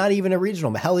 Yeah. And not even a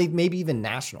regional, but hell, maybe even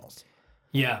nationals.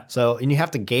 Yeah. So, and you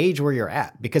have to gauge where you're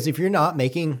at, because if you're not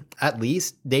making at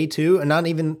least day 2, and not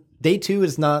even day 2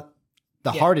 is not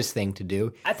the hardest thing to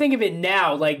do. I think of it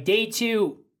now, like day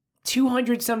 2,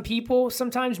 200 some people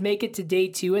sometimes make it to day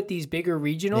 2 at these bigger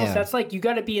regionals. Yeah. That's like, you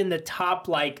got to be in the top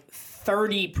like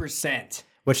 30%.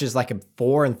 Which is like a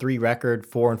 4-3 record,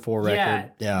 4-4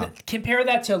 record. Yeah. Compare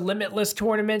that to limitless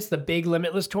tournaments, the big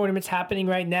limitless tournaments happening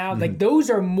right now. Like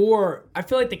those are more, I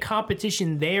feel like the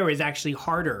competition there is actually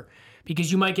harder,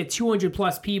 because you might get 200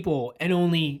 plus people and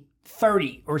only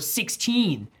 30 or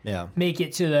 16 make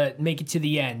it to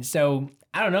the end. So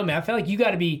I don't know, man. I feel like you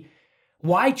got to be,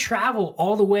 why travel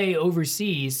all the way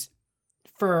overseas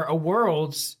for a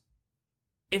Worlds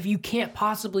if you can't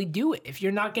possibly do it, if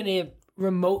you're not going to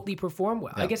remotely perform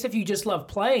well? I guess if you just love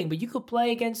playing, but you could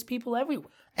play against people everywhere.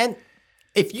 And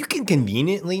if you can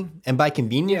conveniently, and by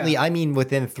conveniently, I mean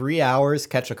within 3 hours,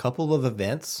 catch a couple of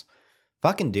events,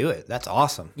 fucking do it. That's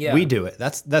awesome. Yeah. We do it.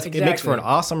 That's exactly. It makes for an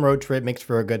awesome road trip, makes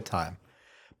for a good time.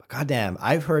 But goddamn,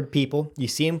 I've heard people, you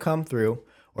see them come through,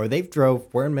 or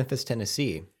we're in Memphis,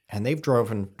 Tennessee, and they've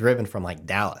driven from like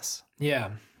Dallas.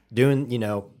 Yeah. Doing, you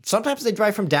know, sometimes they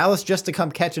drive from Dallas just to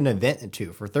come catch an event or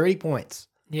two for 30 points.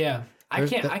 Yeah. I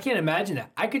can't imagine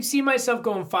that. I could see myself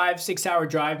going 5-6 hour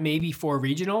drive maybe for a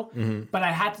regional, but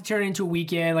I had to turn it into a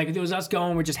weekend. Like if it was us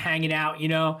going, we're just hanging out, you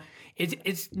know.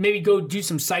 It's maybe go do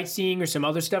some sightseeing or some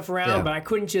other stuff around, but I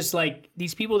couldn't just like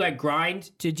these people that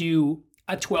grind to do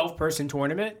a 12-person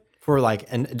tournament. For like,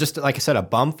 and just like I said, a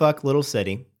bumfuck little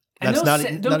city. And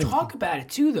they'll talk about it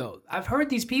too, though. I've heard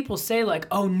these people say like,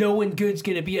 "Oh, no one good's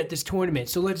gonna be at this tournament,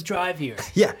 so let's drive here."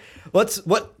 Yeah,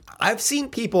 what I've seen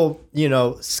people, you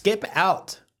know, skip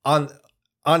out on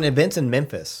events in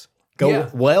Memphis, go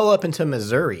well up into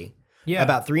Missouri,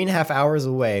 about 3.5 hours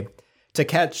away, to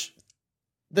catch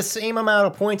the same amount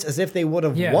of points as if they would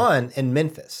have won in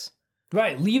Memphis.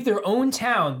 Right, leave their own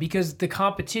town because the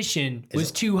competition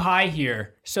was too high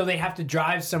here, so they have to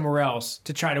drive somewhere else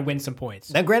to try to win some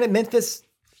points. Now, granted, Memphis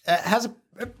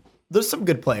there's some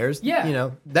good players, you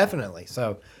know, definitely.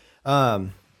 So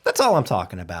that's all I'm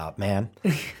talking about, man.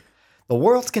 The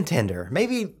world's contender.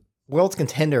 Maybe world's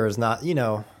contender is not, you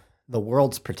know, the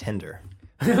world's pretender.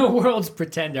 World's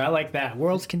pretender, I like that.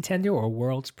 World's contender or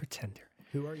world's pretender?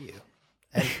 Who are you?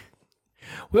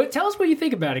 Well, tell us what you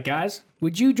think about it, guys.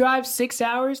 Would you drive 6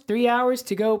 hours, 3 hours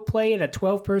to go play in a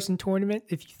 12-person tournament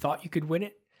if you thought you could win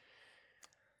it?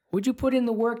 Would you put in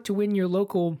the work to win your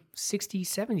local 60,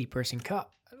 70-person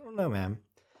cup? I don't know, man.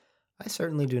 I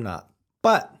certainly do not.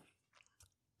 But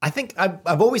I think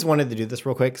I've always wanted to do this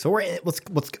real quick. So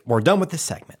we're done with this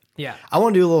segment. Yeah. I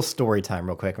want to do a little story time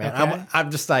real quick, man. Okay.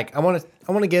 I'm just like I want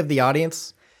to give the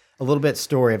audience a little bit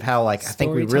story of how like I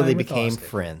think we Story really time with became Austin.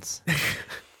 friends.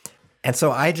 And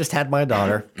so I just had my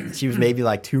daughter. She was maybe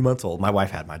like 2 months old. My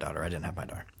wife had my daughter. I didn't have my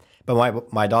daughter.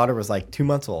 But my daughter was like 2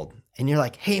 months old. And you're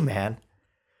like, hey man,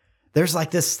 there's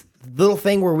like this little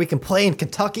thing where we can play in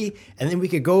Kentucky and then we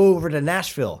could go over to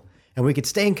Nashville. And we could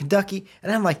stay in Kentucky.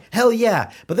 And I'm like, hell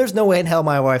yeah. But there's no way in hell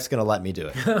my wife's going to let me do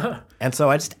it. And so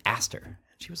I just asked her.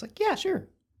 She was like, yeah, sure.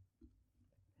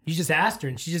 You just asked her,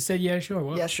 and she just said, yeah, sure.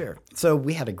 Well, Yeah, sure. So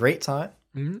we had a great time.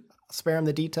 I'll spare him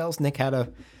the details. Nick had a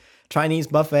Chinese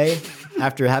buffet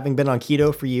after having been on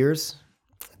keto for years.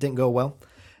 It didn't go well.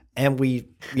 And we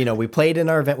played in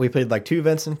our event. We played like 2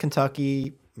 events in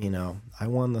Kentucky. I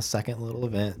won the second little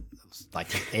event.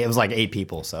 It was like 8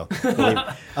 people. So,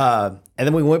 and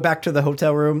then we went back to the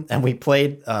hotel room and we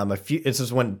played a few. This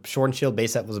is when Sword and Shield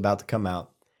base set was about to come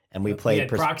out, and we We played. had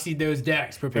proxied those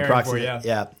decks, we preparing for you.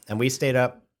 Yeah, and we stayed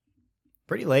up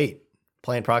pretty late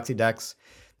playing proxy decks.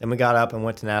 Then we got up and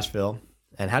went to Nashville.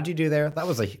 And how'd you do there? That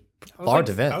was a large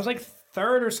event. I was like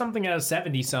 3rd or something out of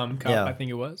 70-some cup, Yeah. I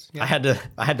think it was. Yeah. I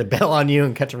had to bail on you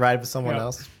and catch a ride with someone Yeah.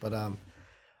 else, but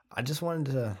I just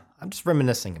wanted to. I'm just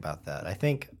reminiscing about that. I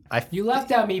think You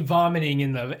left out me vomiting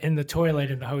in the toilet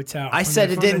in the hotel. I from said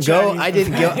the- it from the didn't go. Chinese I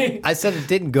didn't buffet. go. I said it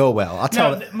didn't go well. I'll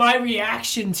tell. No, my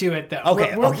reaction to it though.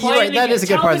 Okay, we're you're playing right. That again. is a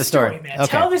good Tell part of the story. man. Okay.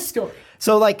 Tell the story.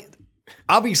 So like,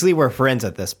 obviously we're friends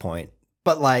at this point,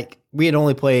 but like we had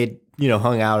only played,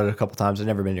 hung out a couple times. I'd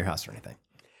never been to your house or anything.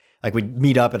 Like we'd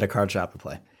meet up at a card shop and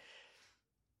play.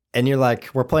 And you're like,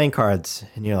 we're playing cards,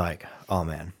 and you're like, oh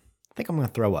man, I think I'm gonna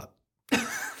throw up.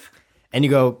 And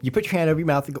you put your hand over your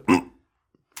mouth and go,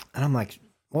 and I'm like,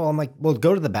 well,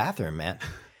 go to the bathroom, man. And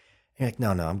you're like,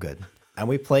 no, I'm good. And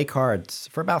we play cards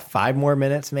for about 5 more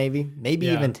minutes, maybe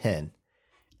Yeah. even 10.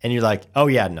 And you're like, oh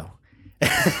yeah, no.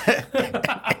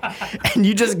 And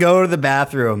you just go to the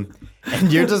bathroom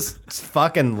and you're just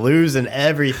fucking losing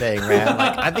everything, man.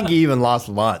 Like I think you even lost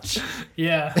lunch.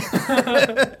 Yeah.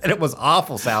 And it was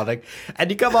awful sounding.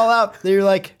 And you come all out, and you're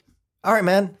like, all right,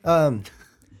 man.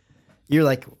 You're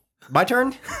like, my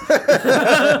turn?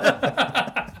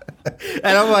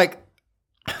 And I'm like,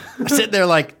 sitting there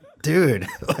like, dude,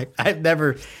 like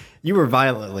you were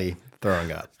violently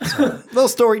throwing up. So, little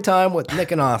story time with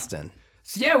Nick and Austin.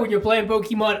 So yeah, when you're playing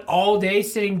Pokemon all day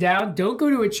sitting down, don't go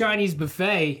to a Chinese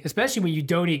buffet, especially when you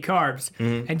don't eat carbs,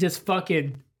 and just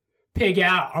fucking pig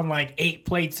out on like 8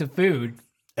 plates of food.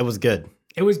 It was good.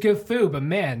 It was good food, but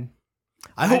man,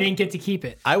 I didn't get to keep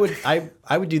it. I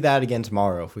would do that again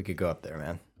tomorrow if we could go up there,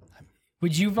 man.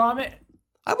 Would you vomit?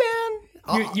 Oh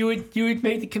man. You would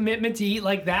make the commitment to eat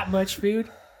like that much food?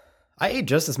 I ate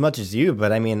just as much as you,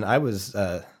 but I mean, I was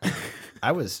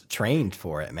trained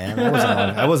for it, man.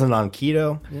 I wasn't on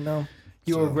keto,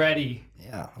 You were ready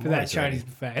Yeah, I'm for that always Chinese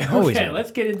ready. buffet. Always Okay, ready.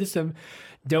 let's get into some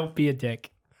Don't Be a Dick.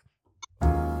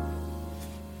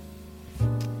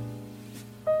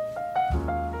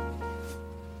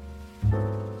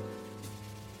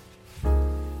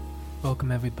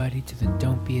 Welcome everybody to the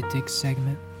Don't Be a Dick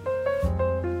segment.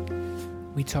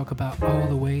 We talk about all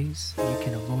the ways you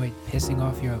can avoid pissing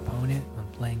off your opponent when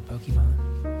playing Pokemon.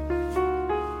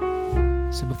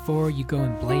 So before you go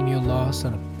and blame your loss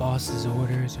on a boss's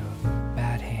orders or a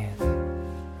bad hand,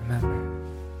 remember,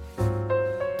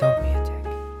 don't be a dick.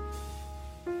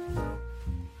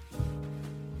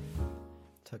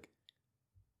 Took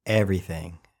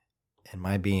everything in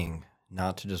my being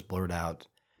not to just blurt out,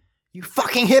 "You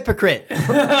fucking hypocrite!"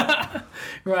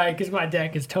 Right, because my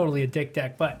deck is totally a dick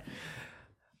deck, but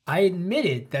I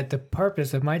admitted that the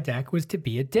purpose of my deck was to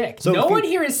be a dick. So No if you- one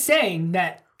here is saying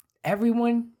that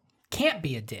everyone can't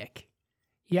be a dick.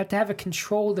 You have to have a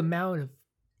controlled amount of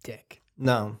dick.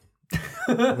 No,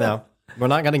 no, we're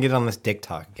not gonna get on this dick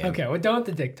talk again. Okay, well, don't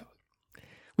the dick talk.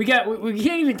 We can't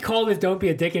even call this "Don't Be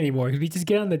a Dick" anymore because we just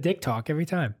get on the dick talk every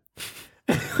time.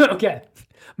 Okay,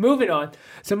 moving on.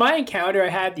 So my encounter I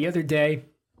had the other day,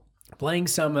 playing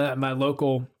some my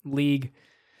local league,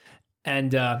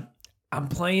 and I'm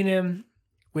playing him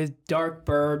with Dark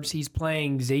Burbs. He's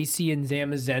playing Zacian and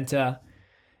Zamazenta,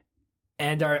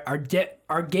 and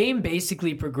our game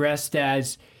basically progressed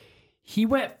as he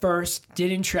went first,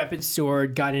 did Intrepid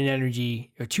Sword, got an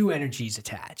energy or 2 energies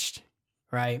attached,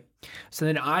 right? So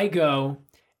then I go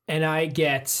and I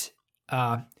get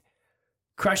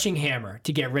Crushing Hammer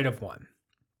to get rid of 1.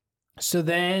 So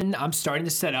then I'm starting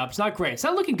to set up. It's not great. It's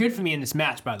not looking good for me in this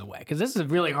match, by the way, because this is a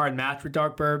really hard match with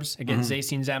Dark Burbs against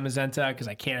Zacian and Zamazenta because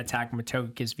I can't attack him with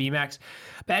Togekiss VMAX.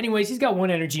 But anyways, he's got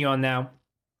 1 energy on now.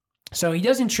 So he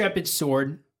does Intrepid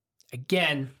Sword,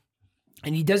 again,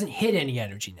 and he doesn't hit any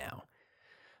energy now.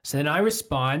 So then I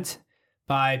respond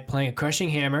by playing a Crushing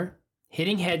Hammer,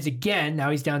 hitting heads again.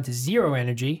 Now he's down to 0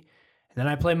 energy. And then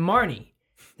I play Marnie.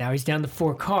 Now he's down to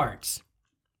 4 cards.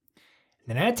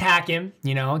 And then I attack him,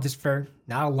 just for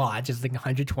not a lot, just like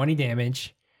 120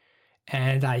 damage.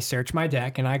 And I search my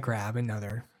deck and I grab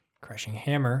another Crushing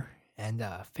Hammer and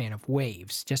a Fan of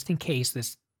Waves, just in case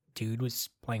this dude was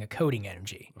playing a Coding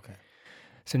Energy. Okay.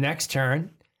 So next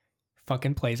turn,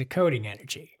 fucking plays a Coding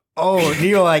Energy. Oh,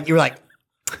 you were like, Because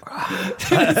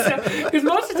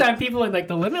most of the time, people in like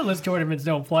the Limitless tournaments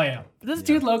don't play him. But this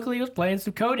dude locally was playing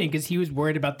some Coding because he was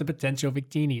worried about the potential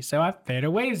Victini. So I Fan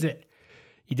of Waves it.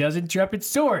 He does Intrepid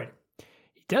Sword.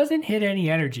 He doesn't hit any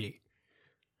energy.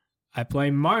 I play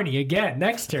Marnie again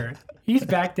next turn. He's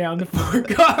back down to 4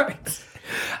 cards.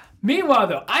 Meanwhile,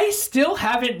 though, I still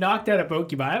haven't knocked out a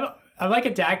Pokemon. I like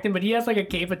attacked him, but he has like a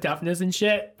Cape of Toughness and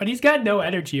shit. But he's got no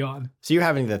energy on him. So you're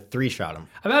having to 3-shot him.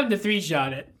 I'm having to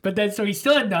 3-shot it. But then, so he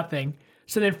still had nothing.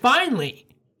 So then finally,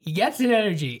 he gets an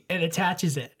energy and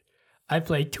attaches it. I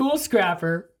play Tool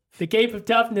Scrapper. The Cape of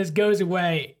Toughness goes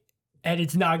away. And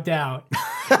it's knocked out.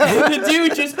 And the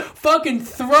dude just fucking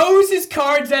throws his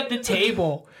cards at the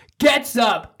table, gets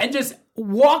up, and just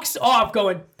walks off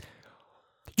going,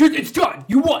 it's done.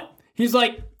 You won.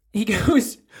 He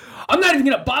goes, I'm not even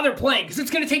going to bother playing because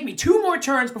it's going to take me 2 more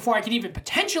turns before I can even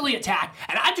potentially attack.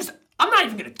 And I'm not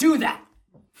even going to do that.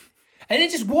 And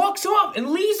it just walks off and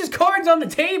leaves his cards on the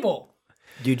table.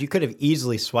 Dude, you could have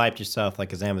easily swiped yourself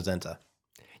like a Zamazenta.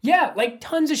 Yeah, like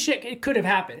tons of shit it could have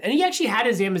happened. And he actually had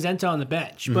his Zamazenta on the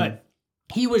bench, but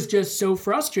he was just so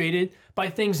frustrated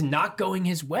by things not going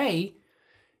his way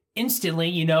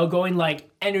instantly, going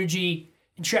like energy,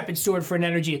 Intrepid Sword for an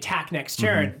energy attack next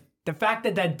turn. The fact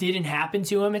that didn't happen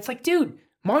to him, it's like, dude,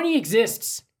 Marnie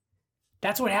exists.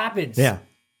 That's what happens. Yeah.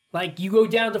 Like, you go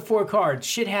down to 4 cards,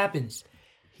 shit happens.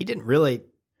 He didn't really...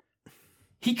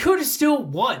 He could have still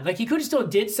won. Like, he could have still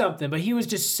did something, but he was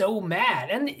just so mad.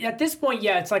 And at this point,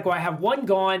 yeah, it's like, well, I have 1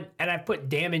 gone, and I put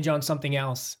damage on something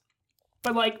else.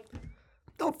 But, like...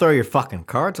 Don't throw your fucking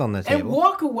cards on the table. And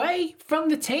walk away from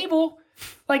the table.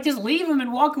 Like, just leave him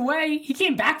and walk away. He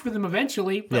came back for them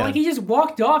eventually, but, like, he just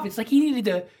walked off. It's like he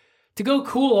needed to go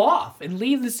cool off and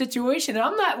leave the situation. And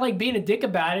I'm not, like, being a dick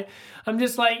about it. I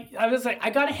was like, I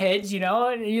got heads,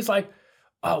 and he's like,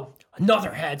 oh,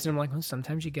 another heads. And I'm like, well,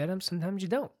 sometimes you get them, sometimes you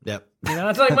don't. Yep.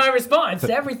 It's like my response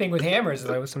to everything with hammers.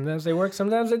 Like, sometimes they work,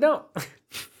 sometimes they don't.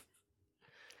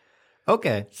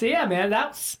 Okay. So yeah, man,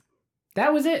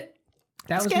 that was it.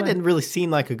 This guy didn't really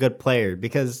seem like a good player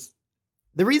because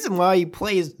the reason why he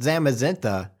plays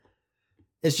Zamazenta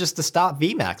is just to stop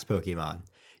VMAX Pokemon.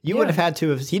 You would have had to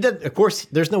have. He did. Of course,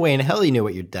 there's no way in hell he knew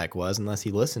what your deck was unless he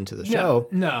listened to the show.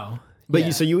 No. But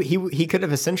he could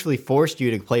have essentially forced you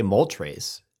to play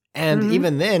Moltres, and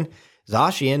even then,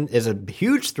 Zacian is a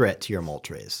huge threat to your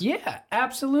Moltres. Yeah,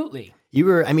 absolutely. You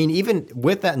were, even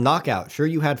with that knockout, sure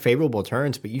you had favorable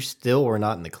turns, but you still were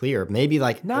not in the clear. Maybe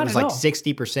like it was like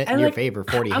 60% in your favor,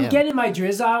 40 I'm him. getting my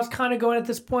Drizzles kind of going at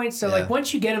this point. So like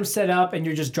once you get them set up and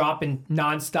you're just dropping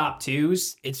nonstop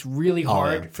 2s, it's really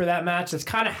hard for that match. That's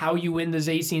kind of how you win the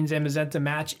Zacian Zamazenta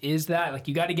match. Is that like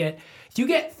you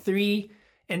get 3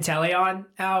 Inteleon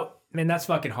out, man, that's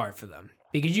fucking hard for them.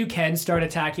 Because you can start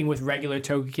attacking with regular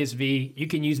Togekiss V, you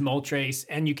can use Moltres,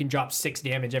 and you can drop 6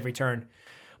 damage every turn.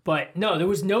 But no, there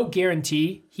was no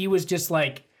guarantee. He was just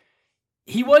like,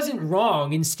 he wasn't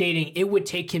wrong in stating it would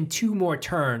take him 2 more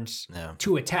turns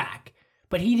to attack.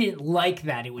 But he didn't like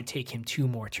that it would take him 2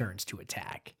 more turns to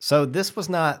attack. So this was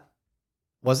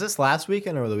this last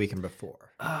weekend or the weekend before?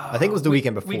 I think it was the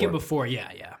weekend before. Weekend before,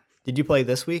 yeah. Did you play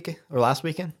this week or last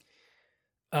weekend?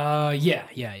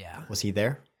 Yeah. Was he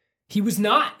there? He was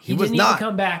not. He didn't even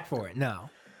come back for it, no.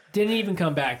 Didn't even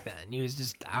come back then. He was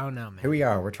just, I don't know, man. Here we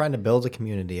are. We're trying to build a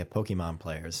community of Pokemon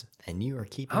players, and you are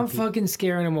keeping. I'm fucking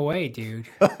scaring them away, dude.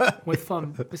 with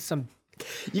some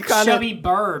chubby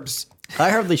burbs. I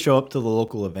hardly show up to the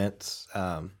local events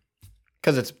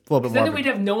because it's a little bit more. Then we'd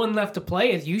have no one left to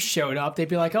play. If you showed up, they'd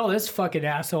be like, "Oh, this fucking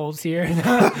asshole's here."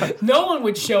 No one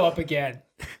would show up again.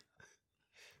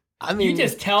 You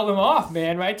just tell them off,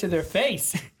 man, right to their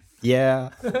face.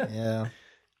 Yeah.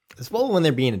 It's well when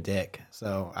they're being a dick.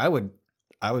 So I would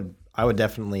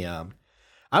definitely. I'm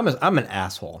an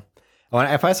asshole.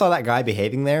 If I saw that guy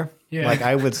behaving there, like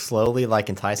I would slowly like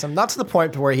entice him, not to the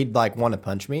point to where he'd like want to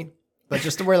punch me, but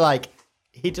just to where like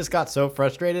he just got so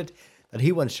frustrated that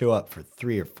he wouldn't show up for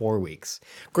 3 or 4 weeks.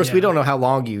 Of course, we don't know how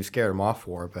long you scared him off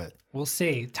for, but we'll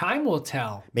see. Time will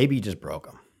tell. Maybe you just broke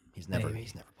him. He's never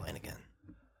playing again.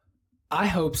 I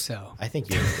hope so. I think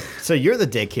you're the dick. So you're the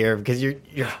dick here because you're.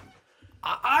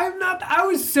 I'm not I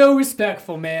was so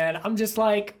respectful, man. I'm just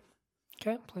like,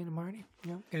 okay, I'm playing a Marnie.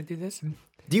 You know, gonna do this. And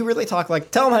Do you really talk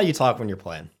like? Tell them how you talk when you're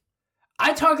playing.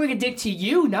 I talk like a dick to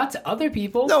you, not to other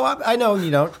people. No, I know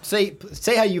you don't. Say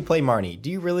how you play Marnie.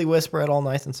 Do you really whisper it all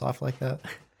nice and soft like that?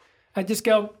 I just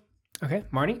go, okay,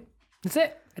 Marnie. That's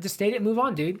it. I just state it and move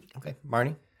on, dude. Okay,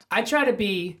 Marnie. I try to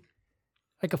be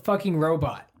like a fucking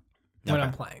robot when Okay.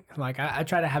 I'm playing. Like I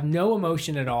try to have no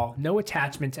emotion at all, no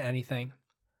attachment to anything.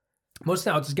 Most of the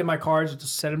time, I'll just get my cards, I'll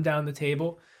just set them down on the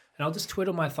table, and I'll just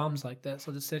twiddle my thumbs like this.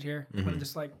 I'll just sit here. Mm-hmm. I'm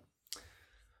just like,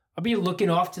 I'll be looking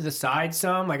off to the side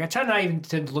some. Like I try not even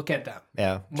to look at them.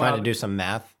 Yeah, trying Wow. to do some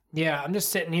math. Yeah, I'm just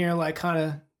sitting here like kind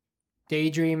of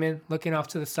daydreaming, looking off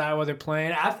to the side while they're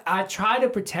playing. I try to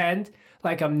pretend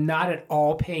like I'm not at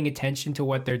all paying attention to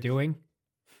what they're doing.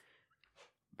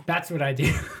 That's what I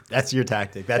do. That's your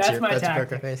tactic. That's That's my your tactic.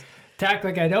 poker face. Tact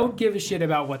like I don't give a shit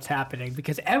about what's happening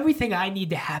because everything I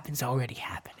need to happen's already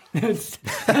happening.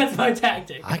 That's my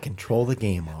tactic. I control the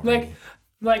game already.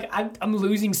 Like I'm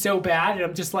losing so bad, and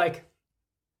I'm just like,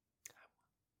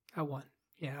 I won.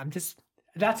 Yeah,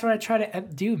 that's what I try to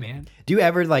do, man. Do you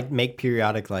ever like make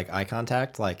periodic like eye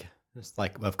contact, like just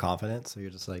like of confidence? So you're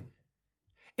just like,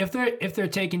 If they're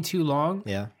taking too long,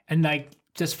 yeah. and like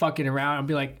just fucking around, I'll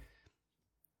be like,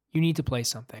 you need to play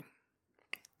something.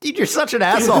 Dude, you're such an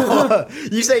asshole.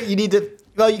 You say you need to.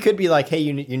 Well, you could be like, hey,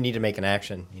 you need to make an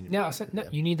action. No,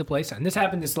 you need to play something. This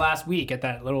happened this last week at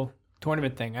that little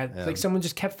tournament thing. Like someone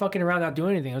just kept fucking around, not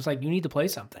doing anything. I was like, you need to play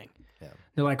something. Yeah.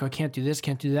 They're like, I can't do this,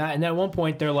 can't do that. And then at one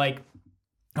point, they're like,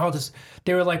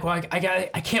 they were like, well,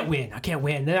 I can't win. I can't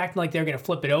win. They're acting like they're gonna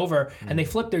flip it over, and they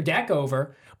flipped their deck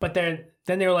over. But then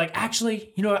they were like,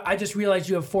 actually, you know what? I just realized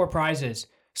you have 4 prizes,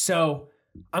 so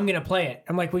I'm gonna play it.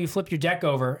 I'm like, well, you flip your deck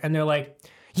over, and they're like,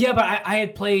 yeah, but I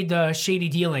had played Shady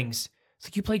Dealings. It's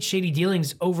like you played Shady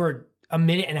Dealings over a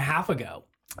minute and a half ago.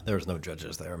 There was no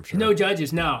judges there, I'm sure. No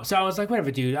judges, no. So I was like,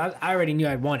 whatever, dude. I already knew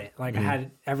I'd won it. Like, I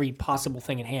had every possible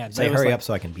thing in hand. So Say it was hurry like, up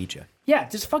so I can beat you. Yeah,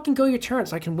 just fucking go your turn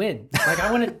so I can win. Like, I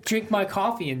want to drink my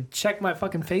coffee and check my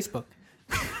fucking Facebook.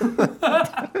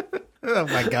 Oh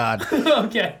my god.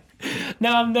 Okay.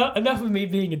 Now, enough of me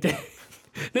being a dick.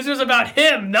 This was about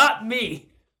him, not me.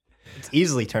 It's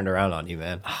easily turned around on you,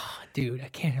 man. Dude, I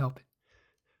can't help it.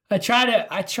 I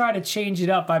try to change it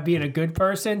up by being a good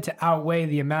person to outweigh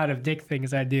the amount of dick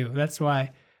things I do. That's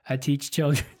why I teach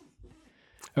children.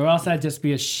 Or else I'd just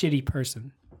be a shitty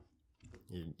person.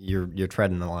 You're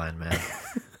treading the line, man.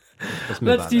 Let's move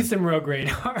Let's on, do then. some Rogue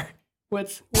Radar.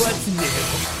 What's new?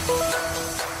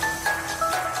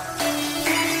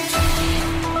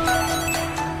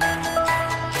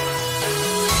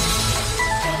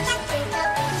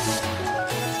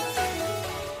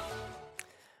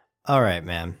 All right,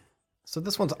 man. So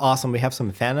this one's awesome. We have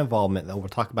some fan involvement that we'll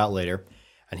talk about later.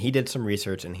 And he did some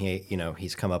research and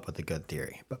he's come up with a good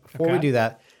theory. But before we Okay. do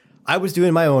that, I was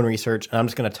doing my own research and I'm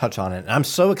just going to touch on it. And I'm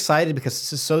so excited because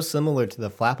this is so similar to the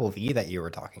Flapple V that you were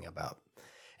talking about.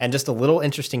 And just a little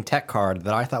interesting tech card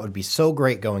that I thought would be so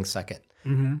great going second.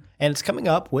 Mm-hmm. And it's coming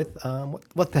up with,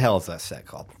 what the hell is that set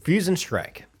called? Fusion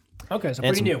Strike. Okay, so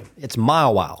And pretty new. It's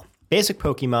Mile Wow. Basic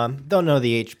Pokemon. Don't know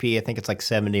the HP. I think it's like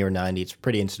 70 or 90. It's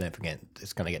pretty insignificant.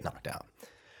 It's going to get knocked out.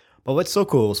 But what's so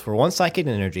cool is for 1 psychic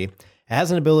energy, it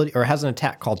has an ability or has an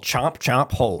attack called Chomp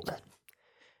Chomp Hold. It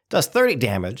does 30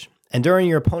 damage, and during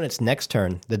your opponent's next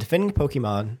turn, the defending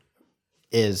Pokemon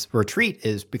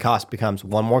becomes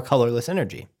 1 more colorless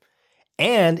energy.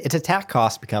 And its attack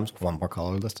cost becomes 1 more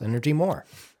colorless energy more.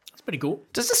 That's pretty cool.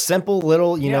 Just a simple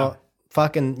little,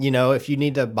 if you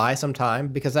need to buy some time,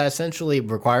 because that essentially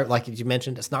requires, like you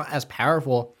mentioned, it's not as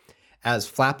powerful as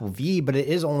Flapple V, but it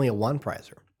is only a 1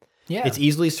 prizer. Yeah. It's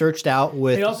easily searched out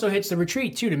with It also hits the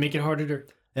retreat too to make it harder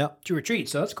to retreat.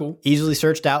 So that's cool. easily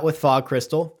searched out with Fog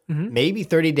Crystal. Maybe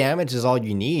 30 damage is all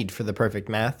you need for the perfect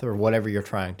math or whatever you're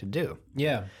trying to do.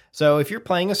 Yeah. So if you're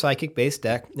playing a psychic based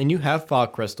deck and you have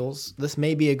Fog Crystals, this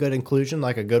may be a good inclusion,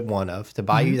 like a good one of, to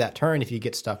buy you that turn if you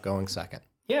get stuck going second.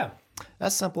 Yeah.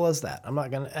 As simple as that.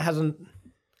 I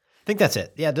think that's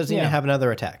it. Yeah, it doesn't even have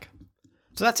another attack.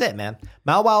 So that's it, man.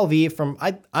 Mawile V from,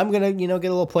 I'm going to, get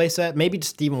a little playset, maybe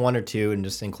just even 1 or 2 and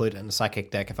just include it in the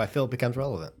psychic deck if I feel it becomes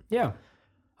relevant. Yeah.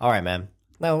 All right, man.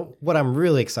 Now, what I'm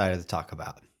really excited to talk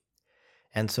about.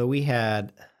 And so I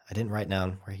didn't write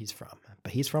down where he's from,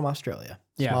 but he's from Australia.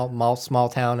 Yeah. Small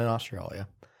town in Australia.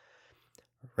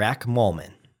 Rack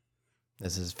Mulman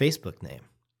is his Facebook name.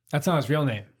 That's not his real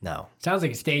name. No. Sounds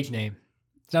like a stage name.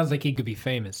 Sounds like he could be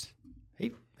famous.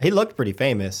 He looked pretty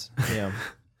famous.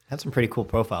 Had some pretty cool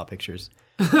profile pictures.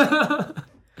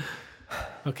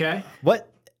 Okay.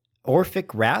 What?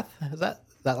 Orphic Wrath? Is that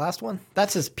last one?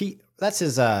 That's his that's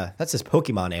his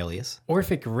Pokemon alias.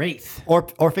 Orphic Wraith.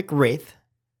 Orphic Wraith.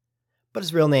 But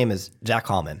his real name is Jack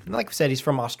Hallman. And like we said, he's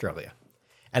from Australia.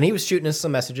 And he was shooting us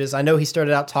some messages. I know he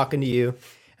started out talking to you,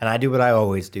 and I do what I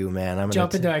always do, man.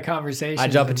 Jump into a conversation. I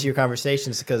jump into your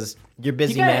conversations because you're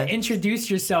busy, you gotta man. introduce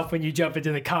yourself when you jump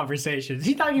into the conversations.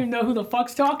 He don't even know who the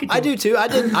fuck's talking to I him. do too.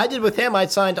 I did with him.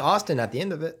 I'd signed to Austin at the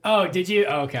end of it. Oh, did you?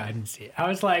 Oh, okay, I didn't see it. I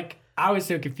was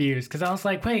so confused because I was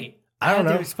like, wait, I don't had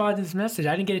know. to respond to this message.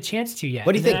 I didn't get a chance to yet.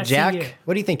 What do you And then think, I see Jack? you.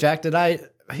 What do you think, Jack?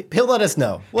 He'll let us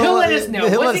know. He'll let us know.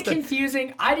 He'll Was let it us know.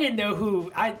 confusing? I didn't know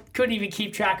who. I couldn't even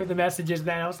keep track of the messages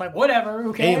then. I was like, whatever,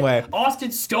 okay. Anyway.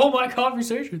 Austin stole my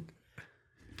conversation.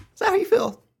 Is that how you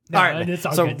feel? No, all right. it's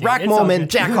all So good, dude. Rack It's all Molman, good.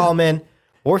 Jack Hallman,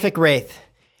 Orphic Wraith.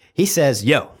 He says,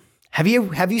 "Yo, have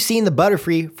you seen the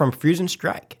Butterfree from Fusion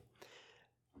Strike?"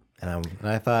 And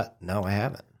I thought, no, I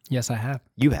haven't. Yes, I have.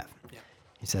 You have. Yeah.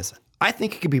 He says, "I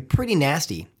think it could be pretty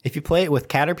nasty if you play it with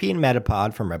Caterpie and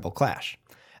Metapod from Rebel Clash,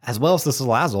 as well as the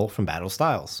Salazzle from Battle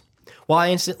Styles." Well, I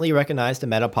instantly recognized the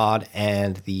Metapod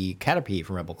and the Caterpie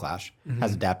from Rebel Clash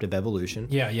has adaptive evolution.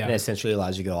 Yeah, yeah. And it essentially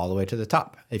allows you to go all the way to the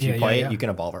top. If you Yeah, play yeah, it, yeah. you can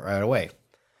evolve it right away.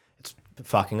 It's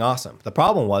fucking awesome. The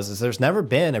problem is there's never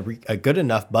been a good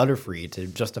enough Butterfree to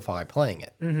justify playing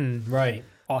it. Right.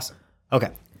 Awesome. Okay.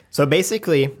 So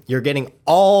basically, you're getting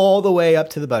all the way up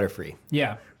to the Butterfree.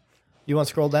 Yeah. You want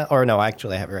to scroll down? Or no,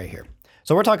 actually, I have it right here.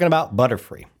 So we're talking about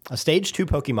Butterfree, a stage 2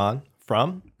 Pokemon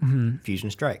from Fusion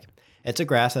Strike. It's a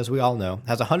grass, as we all know,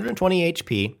 has 120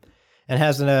 HP, and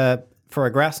has for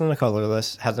a grass and a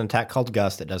colorless, has an attack called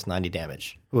Gust that does 90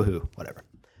 damage. Woohoo, whatever.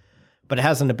 But it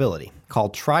has an ability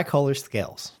called Tricolor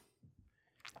Scales.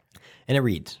 And it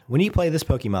reads, when you play this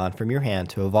Pokemon from your hand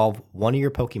to evolve one of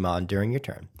your Pokemon during your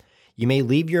turn, you may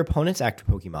leave your opponent's active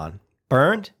Pokemon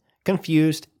burned,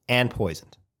 confused, and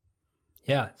poisoned.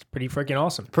 Yeah. It's pretty freaking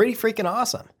awesome. Pretty freaking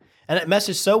awesome. And it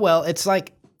messaged so well, it's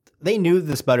like they knew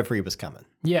this Butterfree was coming.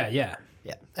 Yeah. Yeah.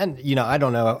 Yeah. And, I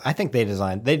don't know. I think they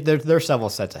designed, they're several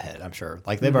sets ahead, I'm sure.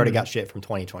 Like, they've already got shit from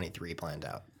 2023 planned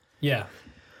out. Yeah.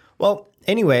 Well,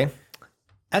 anyway,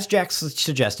 as Jack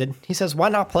suggested, he says, why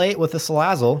not play it with the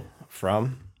Salazzle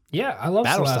from... Yeah, I love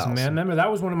Battle Salazzle, Styles. man. Remember,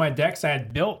 that was one of my decks I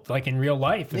had built, like, in real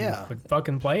life. And Yeah. would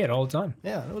fucking play it all the time.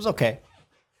 Yeah, it was okay.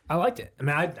 I liked it. I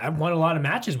mean, I won a lot of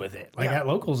matches with it, like Yeah. at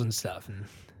locals and stuff. And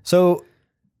So,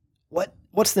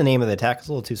 what's the name of the attack? It's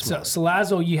a little too so small.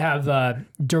 Salazzle, you have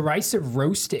Derisive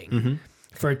Roasting.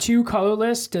 For 2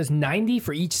 colorless, does 90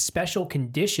 for each special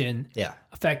condition Yeah.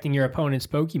 affecting your opponent's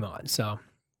Pokemon. So,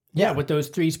 yeah, with those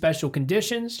 3 special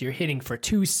conditions, you're hitting for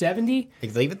 270.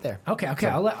 Leave it there. Okay,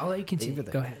 I'll let you continue.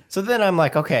 Go ahead. So then I'm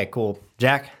like, okay, cool.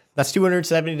 Jack, that's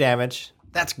 270 damage.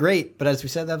 That's great. But as we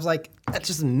said, that's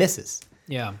just misses.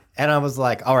 Yeah. And I was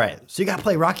like, all right, so you got to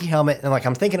play Rocky Helmet. And like,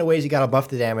 I'm thinking of ways you got to buff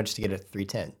the damage to get it to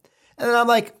 310. And then I'm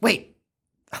like, wait,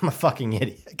 I'm a fucking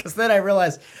idiot. Because then I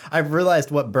realized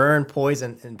what burn,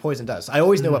 poison, and poison does. I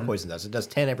always know what poison does. It does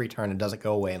 10 every turn and doesn't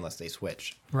go away unless they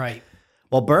switch. Right.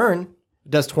 Well, burn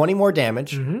does 20 more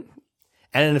damage. And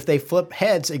then if they flip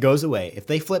heads, it goes away. If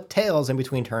they flip tails in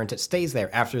between turns, it stays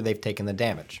there after they've taken the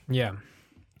damage. Yeah.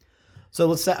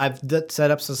 So I've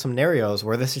set up some scenarios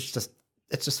where this is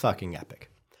it's just fucking epic.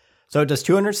 So it does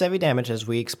 270 damage, as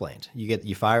we explained. You get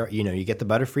the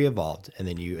Butterfree evolved, and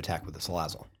then you attack with the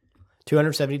Salazzle.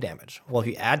 270 damage. Well, if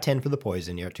you add 10 for the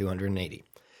poison, you're at 280.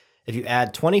 If you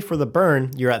add 20 for the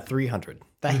burn, you're at 300.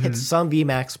 That hits some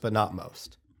VMAX, but not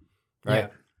most. Right?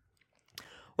 Yeah.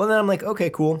 Well, then I'm like, okay,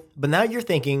 cool. But now you're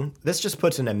thinking, this just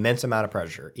puts an immense amount of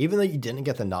pressure. Even though you didn't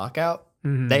get the knockout,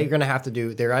 they're going to have to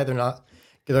do, they're going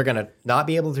to not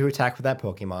be able to attack with that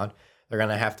Pokemon. They're going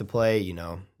to have to play,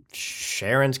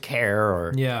 Sharon's Care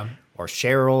or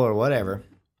Cheryl or whatever.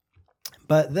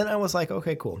 But then I was like,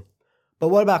 okay, cool. But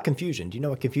what about Confusion? Do you know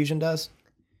what Confusion does?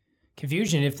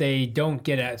 Confusion, if they don't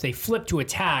get if they flip to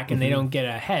attack and they don't get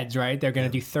a heads, right? They're going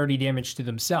to do 30 damage to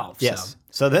themselves. Yes.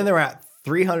 So then they're at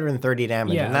 330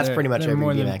 damage, and that's pretty much they're every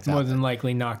more VMAX than, out more there. than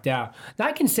likely knocked out. Now,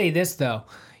 I can say this, though.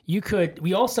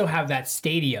 We also have that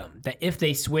stadium that if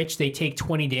they switch, they take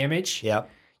 20 damage. Yep.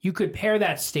 You could pair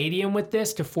that stadium with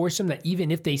this to force them that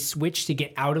even if they switch to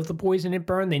get out of the poison and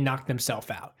burn, they knock themselves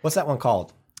out. What's that one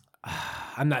called?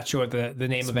 I'm not sure the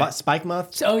name of it. Spike Muff?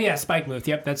 Oh, yeah, Spike Muth.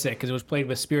 Yep, that's it, because it was played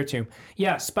with Spiritomb.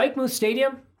 Yeah, Spike Muth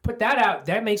Stadium, put that out.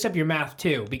 That makes up your math,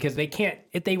 too, because they can't,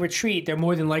 if they retreat, they're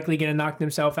more than likely going to knock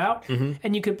themselves out.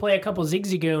 And you could play a couple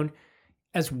Zigzagoon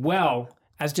as well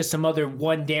as just some other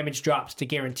 1 damage drops to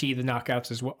guarantee the knockouts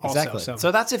as well. Exactly. Also,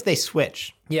 So that's if they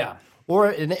switch. yeah. Or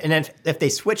and if they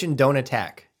switch and don't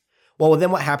attack. Well,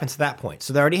 then what happens at that point?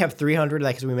 So they already have 300,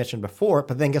 like as we mentioned before,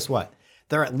 but then guess what?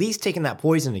 They're at least taking that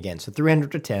poison again. So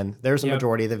 300 to 10, there's a Yep.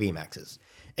 majority of the VMAXs.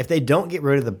 If they don't get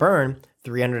rid of the burn,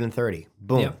 330.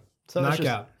 Boom. Yeah. So it's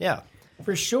Knockout. yeah.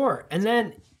 For sure. And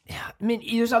then, I mean,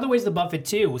 there's other ways to buff it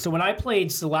too. So when I played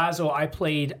Salazzle, I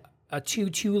played a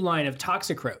 2/2 line of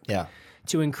Toxicroak Yeah.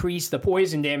 to increase the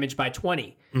poison damage by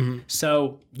 20.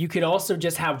 So you could also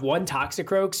just have one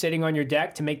Toxicroak sitting on your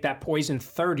deck to make that poison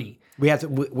 30. We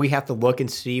have to look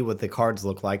and see what the cards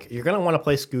look like. You're going to want to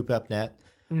play Scoop Up Net,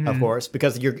 of course,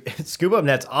 because your Scoop Up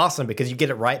Net's awesome because you get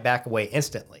it right back away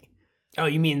instantly. Oh,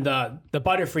 you mean the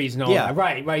Butterfrees and all Yeah. that.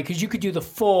 Right. Because you could do the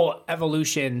full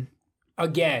evolution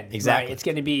again. Exactly. Right?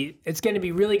 It's gonna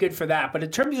be really good for that. But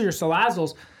in terms of your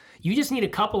Salazzles, you just need a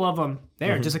couple of them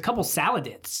there. Just a couple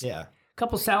Saladins. Yeah.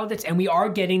 Couple Saladins, and we are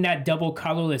getting that double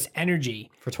colorless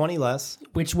energy, For 20 less.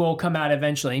 which will come out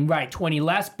eventually. And right, 20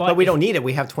 less, But we don't need it.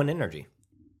 We have twin energy.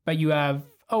 But you have.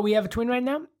 Oh, we have a twin right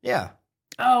now. Yeah.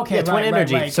 Oh, okay. Yeah, twin right,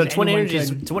 energy. Right, So 'cause twin anyone energy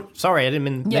is. could- Sorry, I didn't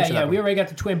mention Yeah, that. we already got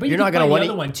the twin, but You're you not can gonna play want the it-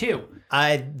 other one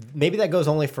too. Maybe that goes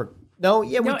only for. No,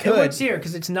 yeah, we No, it could. works here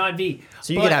because it's non-V.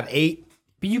 So you But- could have 8,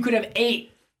 But you could have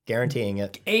 8 guaranteeing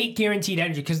it. guaranteed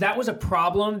energy, because that was a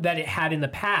problem that it had in the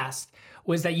past,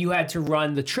 was that you had to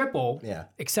run the triple Yeah.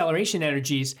 acceleration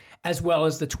energies as well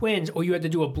as the twins, or you had to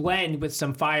do a blend with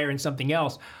some fire and something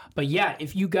else. But yeah,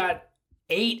 if you got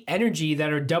 8 energy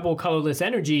that are double colorless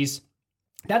energies,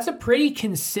 that's a pretty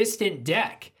consistent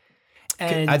deck.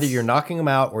 And Either you're knocking them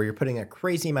out or you're putting a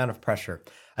crazy amount of pressure.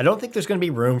 I don't think there's going to be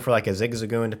room for like a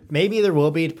Zigzagoon. Maybe there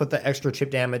will be to put the extra chip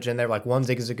damage in there, like one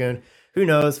Zigzagoon. Who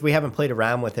knows? We haven't played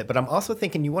around with it, but I'm also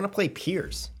thinking you want to play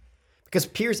Piers because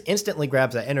Piers instantly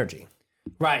grabs that energy.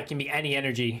 right, it can be any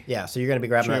energy. Yeah, so you're going to be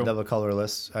grabbing True. that double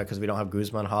colorless because we don't have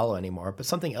Guzman Hollow anymore. But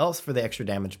something else for the extra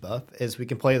damage buff is we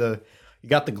can play you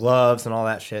got the gloves and all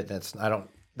that shit.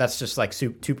 That's just like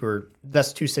super.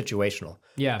 That's too situational.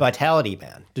 Yeah. Vitality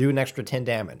Band, do an extra 10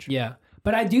 damage. Yeah.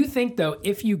 But I do think though,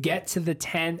 if you get to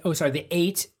the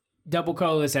 8 double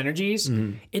colorless energies,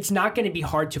 it's not going to be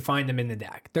hard to find them in the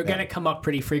deck. They're going to come up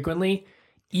pretty frequently,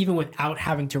 even without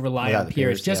having to rely on the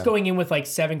Piers. Piers, Just yeah. going in with like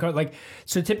 7 cards. Like,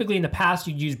 so typically in the past,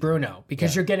 you'd use Bruno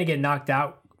because you're going to get knocked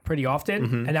out pretty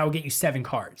often, and that will get you 7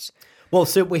 cards. Well,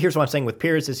 so here's what I'm saying with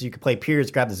Piers is you could play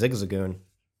Piers, grab the Zigzagoon,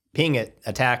 ping it,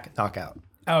 attack, knockout.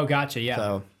 Oh, gotcha. Yeah.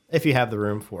 So if you have the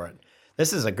room for it.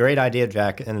 This is a great idea,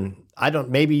 Jack, and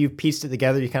maybe you pieced it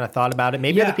together, you kind of thought about it.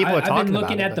 Maybe other people are talking about it. I've been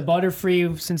looking at the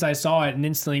Butterfree since I saw it and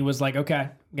instantly was like, okay,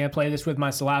 I'm going to play this with my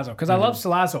Salazzle. Because I love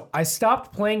Salazzle. I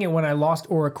stopped playing it when I lost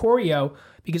Oricorio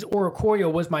because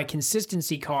Oricorio was my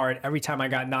consistency card every time I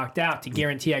got knocked out to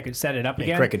guarantee I could set it up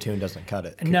again. Kricketune doesn't cut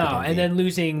it. No, Kricketune and then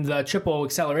losing the triple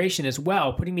acceleration as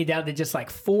well, putting me down to just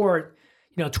like 4,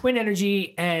 twin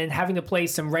energy and having to play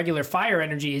some regular fire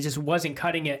energy. It just wasn't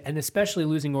cutting it, and especially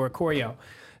losing Oricorio.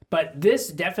 But this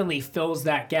definitely fills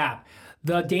that gap.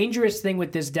 The dangerous thing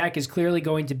with this deck is clearly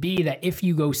going to be that if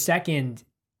you go second,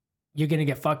 you're going to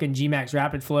get fucking G-Max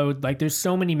Rapid Flow. Like, there's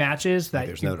so many matches that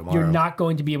there's no you're tomorrow. not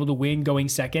going to be able to win going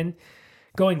second.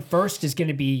 Going first is going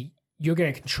to be, you're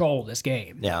going to control this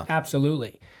game. Yeah.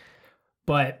 Absolutely.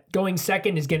 But going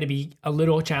second is going to be a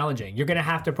little challenging. You're going to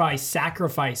have to probably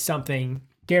sacrifice something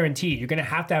guaranteed. You're going to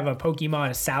have a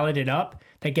Pokemon saladed up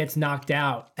that gets knocked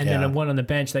out, and then Yeah. a one on the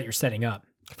bench that you're setting up.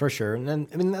 For sure. And then,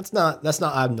 I mean, that's not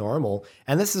abnormal.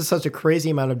 And this is such a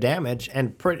crazy amount of damage.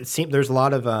 And there's a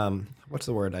lot of, what's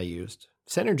the word I used?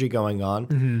 Synergy going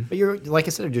on. But you're, like I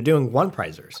said, you're doing one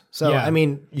prizers. So, Yeah. I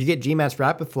mean, you get G-Max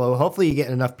Rapid Flow. Hopefully you get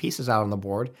enough pieces out on the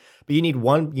board. But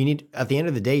at the end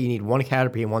of the day, you need one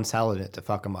Caterpie and one Saladin to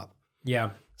fuck them up. Yeah.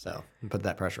 So, and put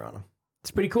that pressure on them.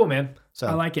 It's pretty cool, man. So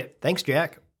I like it. Thanks,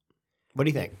 Jack. What do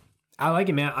you think? I like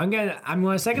it, man.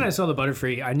 The second I saw the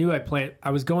Butterfree, I knew I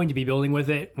was going to be building with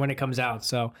it when it comes out.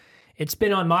 So it's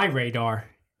been on my radar,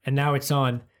 and now it's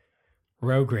on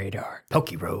Rogue Radar.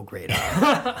 Rogue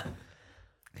Radar.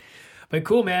 But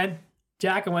cool, man.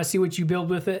 Jack, I want to see what you build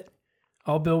with it.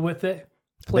 I'll build with it.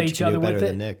 Play each other with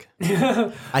than it.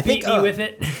 Nick. I think Beat me with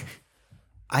it.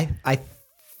 I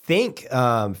think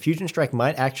Fusion Strike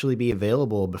might actually be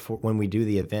available when we do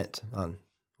the event.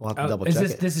 We'll have to double check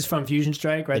it. This is from Fusion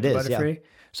Strike, right? It the is, yeah. Butterfree.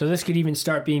 So this could even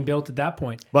start being built at that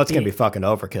point. Well, it's gonna be fucking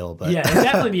overkill, but Yeah, it'd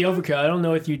definitely be overkill. I don't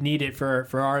know if you'd need it for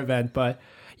our event, but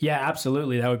yeah,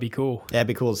 absolutely, that would be cool. yeah, it'd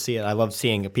be cool to see it. I love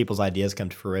seeing people's ideas come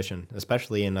to fruition,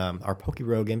 especially in our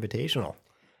Pokerogue Invitational.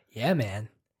 Yeah, man.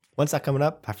 When's that coming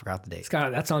up? I forgot the date.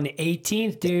 That's on the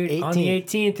 18th, dude. The On the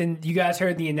 18th, and you guys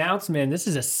heard the announcement. This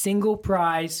is a single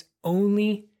prize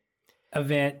only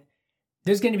event.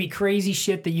 There's going to be crazy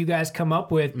shit that you guys come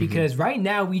up with because right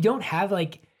now we don't have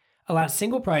like a lot of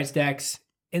single prize decks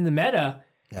in the meta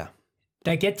Yeah.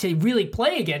 that get to really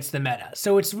play against the meta.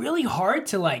 So it's really hard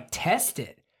to like test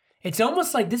it It's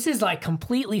almost like this is like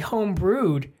completely home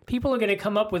brewed. People are going to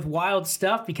come up with wild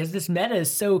stuff because this meta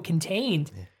is so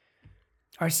contained. Yeah.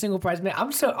 Our single prize meta.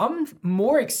 I'm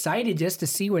more excited just to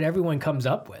see what everyone comes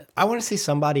up with. I want to see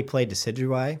somebody play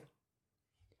Decidueye,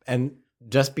 and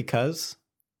just because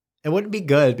it wouldn't be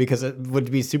good because it would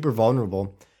be super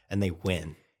vulnerable, and they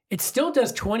win. It still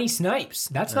does 20 snipes.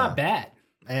 That's not bad.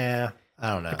 I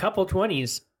don't know. A couple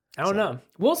 20s. I don't know.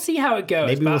 We'll see how it goes.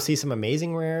 Maybe we'll see some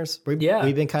amazing rares. We've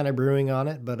been kind of brewing on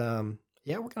it, but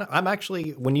yeah, I'm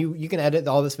actually, when you can edit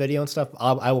all this video and stuff,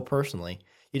 I will personally.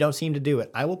 You don't seem to do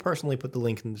it. I will personally put the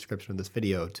link in the description of this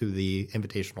video to the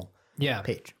invitational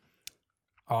page.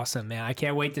 Awesome, man. I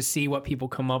can't wait to see what people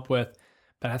come up with.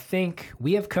 But I think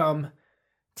we have come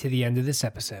to the end of this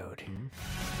episode.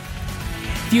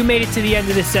 If you made it to the end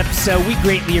of this episode, we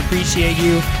greatly appreciate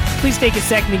you. Please take a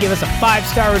second to give us a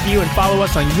 5-star review and follow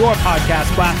us on your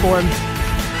podcast platform.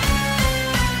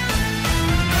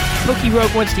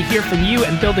 PokeRogue wants to hear from you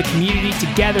and build a community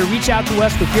together. Reach out to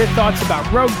us with your thoughts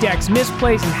about rogue decks,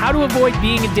 misplays, and how to avoid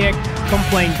being a dick from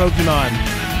playing Pokemon.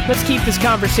 Let's keep this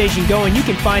conversation going. You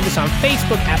can find us on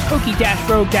Facebook at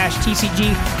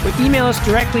Poke-Rogue-TCG or email us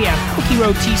directly at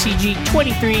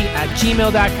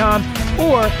PokeRogueTCG23@gmail.com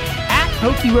or at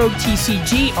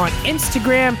PokeRogueTCG on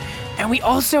Instagram. And we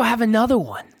also have another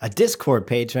one. A Discord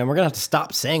page, man. We're going to have to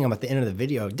stop saying them at the end of the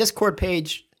video. Discord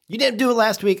page. You didn't do it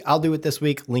last week. I'll do it this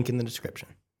week. Link in the description.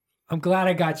 I'm glad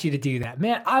I got you to do that.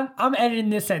 Man, I'm editing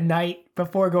this at night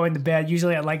before going to bed,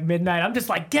 usually at like midnight. I'm just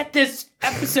like, get this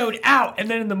episode out. And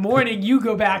then in the morning, you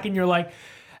go back and you're like,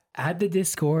 add the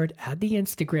Discord, add the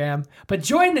Instagram. But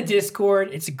join the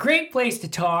Discord. It's a great place to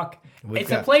talk.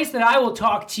 It's a place that I will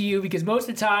talk to you because most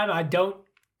of the time I don't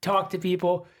talk to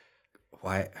people.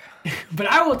 Why? But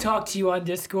I will talk to you on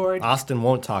Discord. Austin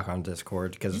won't talk on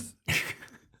Discord because...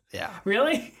 Yeah.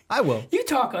 Really? I will. You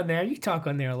talk on there. You talk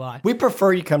on there a lot. We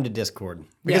prefer you come to Discord.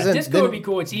 Because Discord would be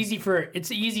cool. It's easy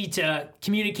to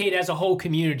communicate as a whole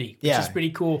community, which is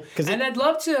pretty cool. And I'd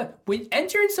love to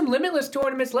enter in some Limitless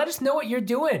tournaments. Let us know what you're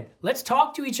doing. Let's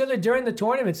talk to each other during the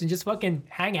tournaments and just fucking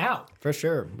hang out. For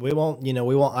sure. We won't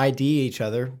ID each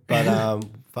other, but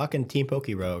fucking Team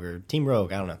PokeRogue or Team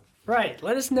Rogue, I don't know. Right.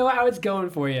 Let us know how it's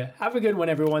going for you. Have a good one,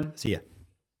 everyone. See ya.